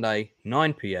next Sunday,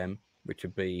 9 p.m., which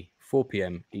would be 4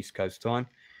 p.m. East Coast time.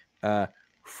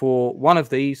 For one of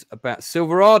these about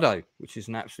Silverado, which is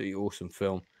an absolutely awesome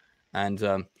film. And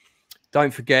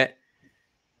don't forget,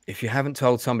 if you haven't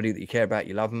told somebody that you care about,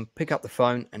 you love them, pick up the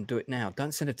phone and do it now.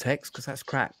 Don't send a text because that's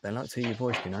crap. They like to hear your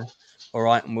voice, All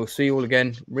right, and we'll see you all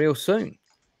again real soon.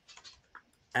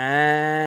 And